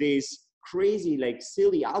this crazy, like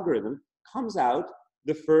silly algorithm comes out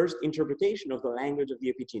the first interpretation of the language of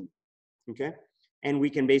the epigenome. Okay, and we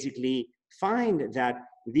can basically find that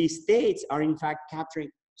these states are in fact capturing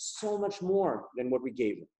so much more than what we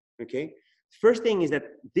gave them. Okay, first thing is that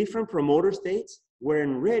different promoter states were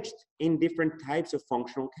enriched in different types of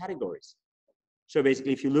functional categories. So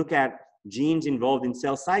basically, if you look at genes involved in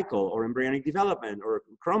cell cycle or embryonic development or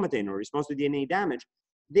chromatin or response to DNA damage,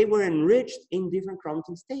 they were enriched in different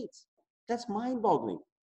chromatin states. That's mind-boggling.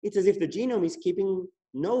 It's as if the genome is keeping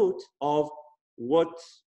note of what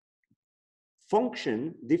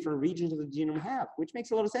function different regions of the genome have, which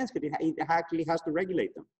makes a lot of sense because it actually has to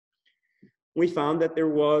regulate them. We found that there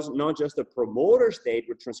was not just a promoter state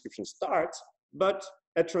where transcription starts, but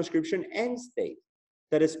a transcription end state,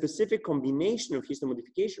 that a specific combination of histone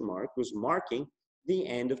modification mark was marking the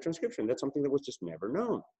end of transcription. That's something that was just never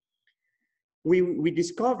known. We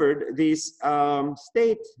discovered this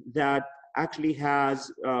state that actually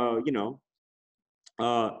has,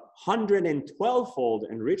 112-fold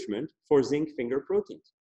enrichment for zinc finger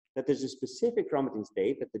proteins. That there's a specific chromatin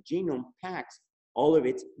state that the genome packs all of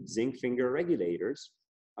its zinc finger regulators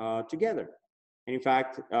together. And in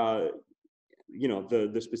fact,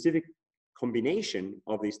 the specific combination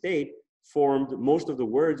of this state formed most of the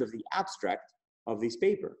words of the abstract of this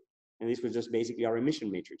paper. And this was just basically our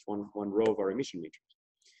emission matrix, one row of our emission matrix.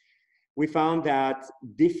 We found that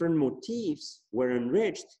different motifs were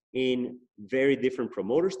enriched in very different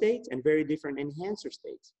promoter states and very different enhancer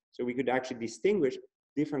states. So we could actually distinguish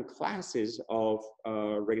different classes of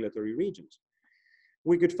regulatory regions.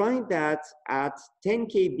 We could find that at 10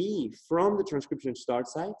 kb from the transcription start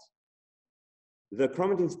site, the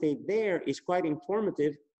chromatin state there is quite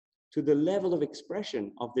informative to the level of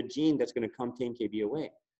expression of the gene that's going to come 10 kb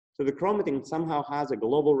away. So the chromatin somehow has a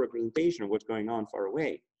global representation of what's going on far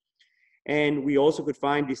away. And we also could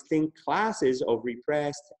find distinct classes of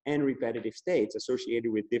repressed and repetitive states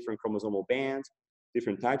associated with different chromosomal bands,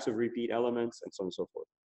 different types of repeat elements, and so on and so forth.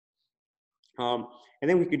 And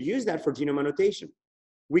then we could use that for genome annotation.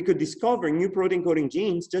 We could discover new protein coding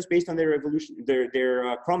genes just based on their evolution, their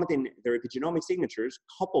chromatin, their epigenomic signatures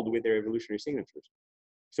coupled with their evolutionary signatures.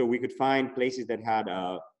 So we could find places that had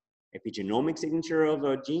a epigenomic signature of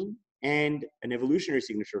a gene and an evolutionary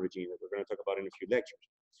signature of a gene that we're going to talk about in a few lectures.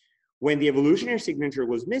 When the evolutionary signature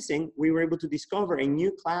was missing, we were able to discover a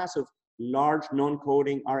new class of large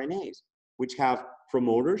non-coding RNAs, which have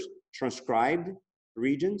promoters, transcribed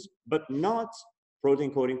regions, but not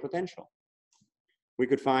protein coding potential. We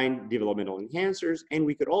could find developmental enhancers, and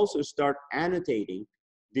we could also start annotating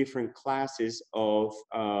different classes of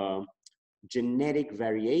genetic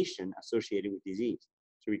variation associated with disease.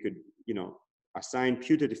 So we could, assign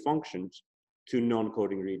putative functions to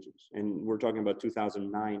non-coding regions. And we're talking about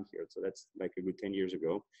 2009 here, so that's like a good 10 years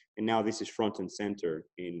ago. And now this is front and center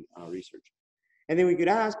in research. And then we could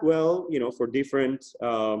ask, well, for different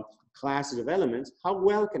classes of elements, how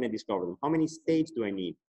well can I discover them? How many states do I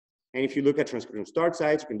need? And if you look at transcription start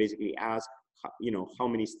sites, you can basically ask, how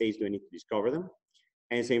many states do I need to discover them?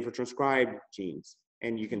 And same for transcribed genes.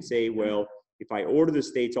 And you can say, well, if I order the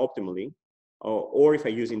states optimally, or if I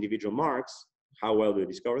use individual marks, how well do I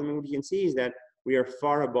discover them? And what you can see is that we are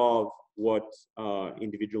far above what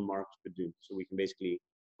individual marks could do. So we can basically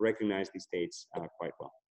recognize these states quite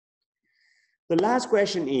well. The last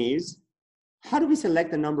question is, how do we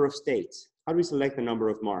select the number of states? How do we select the number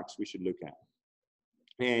of marks we should look at?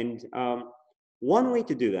 And one way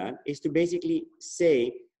to do that is to basically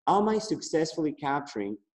say, am I successfully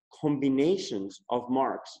capturing combinations of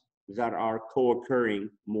marks that are co-occurring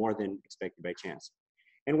more than expected by chance?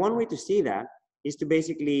 And one way to see that is to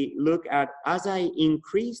basically look at, as I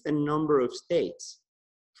increase the number of states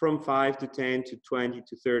from 5 to 10 to 20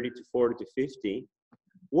 to 30 to 40 to 50,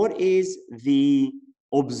 what is the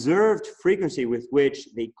observed frequency with which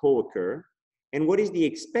they co-occur, and what is the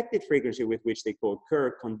expected frequency with which they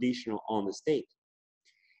co-occur conditional on the state?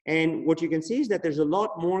 And what you can see is that there's a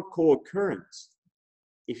lot more co-occurrence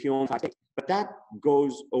if you own 5 states, but that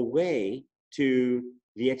goes away to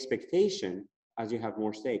the expectation as you have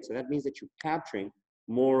more states. So that means that you're capturing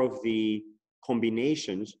more of the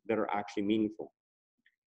combinations that are actually meaningful.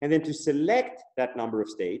 And then to select that number of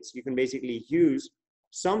states, you can basically use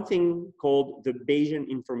something called the Bayesian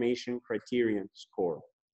Information Criterion Score.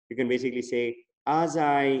 You can basically say, as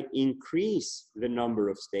I increase the number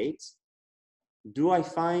of states, do I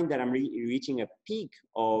find that I'm reaching a peak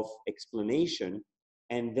of explanation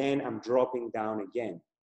and then I'm dropping down again?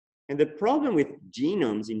 And the problem with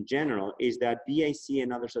genomes in general is that BIC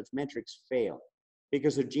and other such metrics fail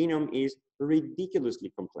because the genome is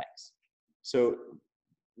ridiculously complex. So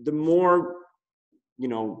the more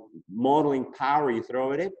modeling power you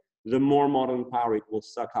throw at it, the more modeling power it will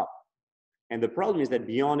suck up. And the problem is that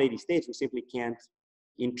beyond 80 states, we simply can't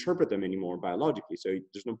interpret them anymore biologically. So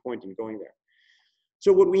there's no point in going there.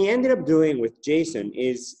 So what we ended up doing with JSON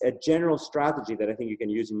is a general strategy that I think you can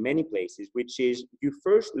use in many places, which is you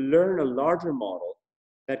first learn a larger model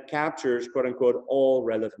that captures, quote unquote, all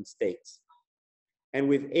relevant states. And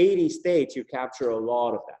with 80 states, you capture a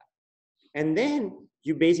lot of that. And then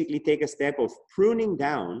you basically take a step of pruning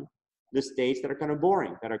down the states that are kind of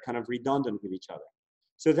boring, that are kind of redundant with each other.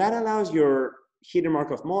 So that allows your hidden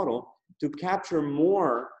Markov model to capture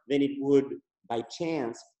more than it would by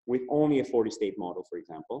chance with only a 40-state model, for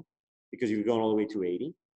example, because you've gone all the way to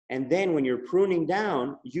 80. And then when you're pruning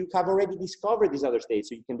down, you have already discovered these other states.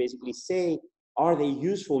 So you can basically say, are they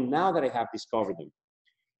useful now that I have discovered them?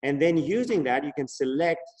 And then using that, you can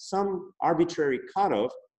select some arbitrary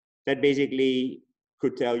cutoff that basically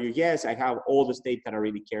could tell you, yes, I have all the states that I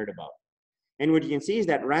really cared about. And what you can see is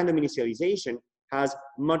that random initialization has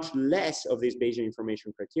much less of this Bayesian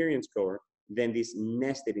information criterion score than this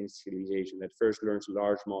nested initialization that first learns a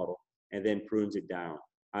large model and then prunes it down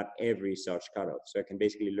at every such cutoff. So I can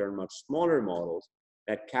basically learn much smaller models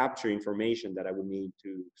that capture information that I would need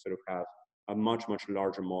to sort of have a much, much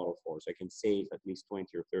larger model for. So I can save at least 20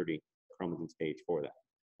 or 30 chromatin states for that.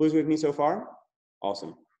 Who's with me so far?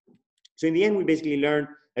 Awesome. So in the end, we basically learned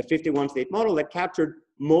a 51-state model that captured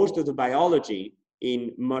most of the biology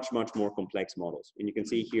in much, much more complex models. And you can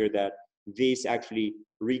see here that this actually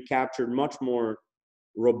recaptured much more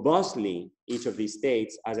robustly each of these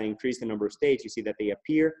states. As I increase the number of states, you see that they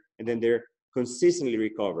appear and then they're consistently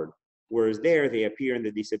recovered. Whereas there, they appear and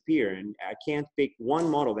they disappear. And I can't pick one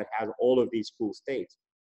model that has all of these cool states.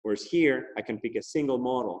 Whereas here, I can pick a single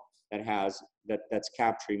model that has that's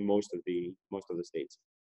capturing most of the states.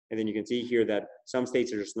 And then you can see here that some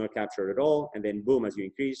states are just not captured at all. And then boom, as you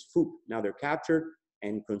increase, whoop, now they're captured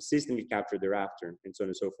and consistently captured thereafter, and so on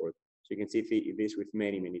and so forth. So you can see this with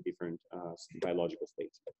many, many different biological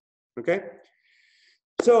states. Okay?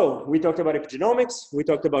 So we talked about epigenomics, we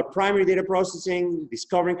talked about primary data processing,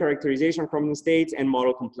 discovering characterization of chromatin states, and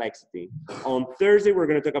model complexity. On Thursday, we're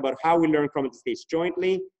going to talk about how we learn chromatin states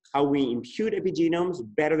jointly, how we impute epigenomes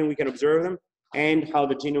better than we can observe them, and how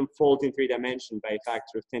the genome folds in 3 dimensions by a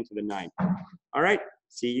factor of 10 to the 9. All right,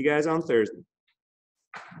 see you guys on Thursday.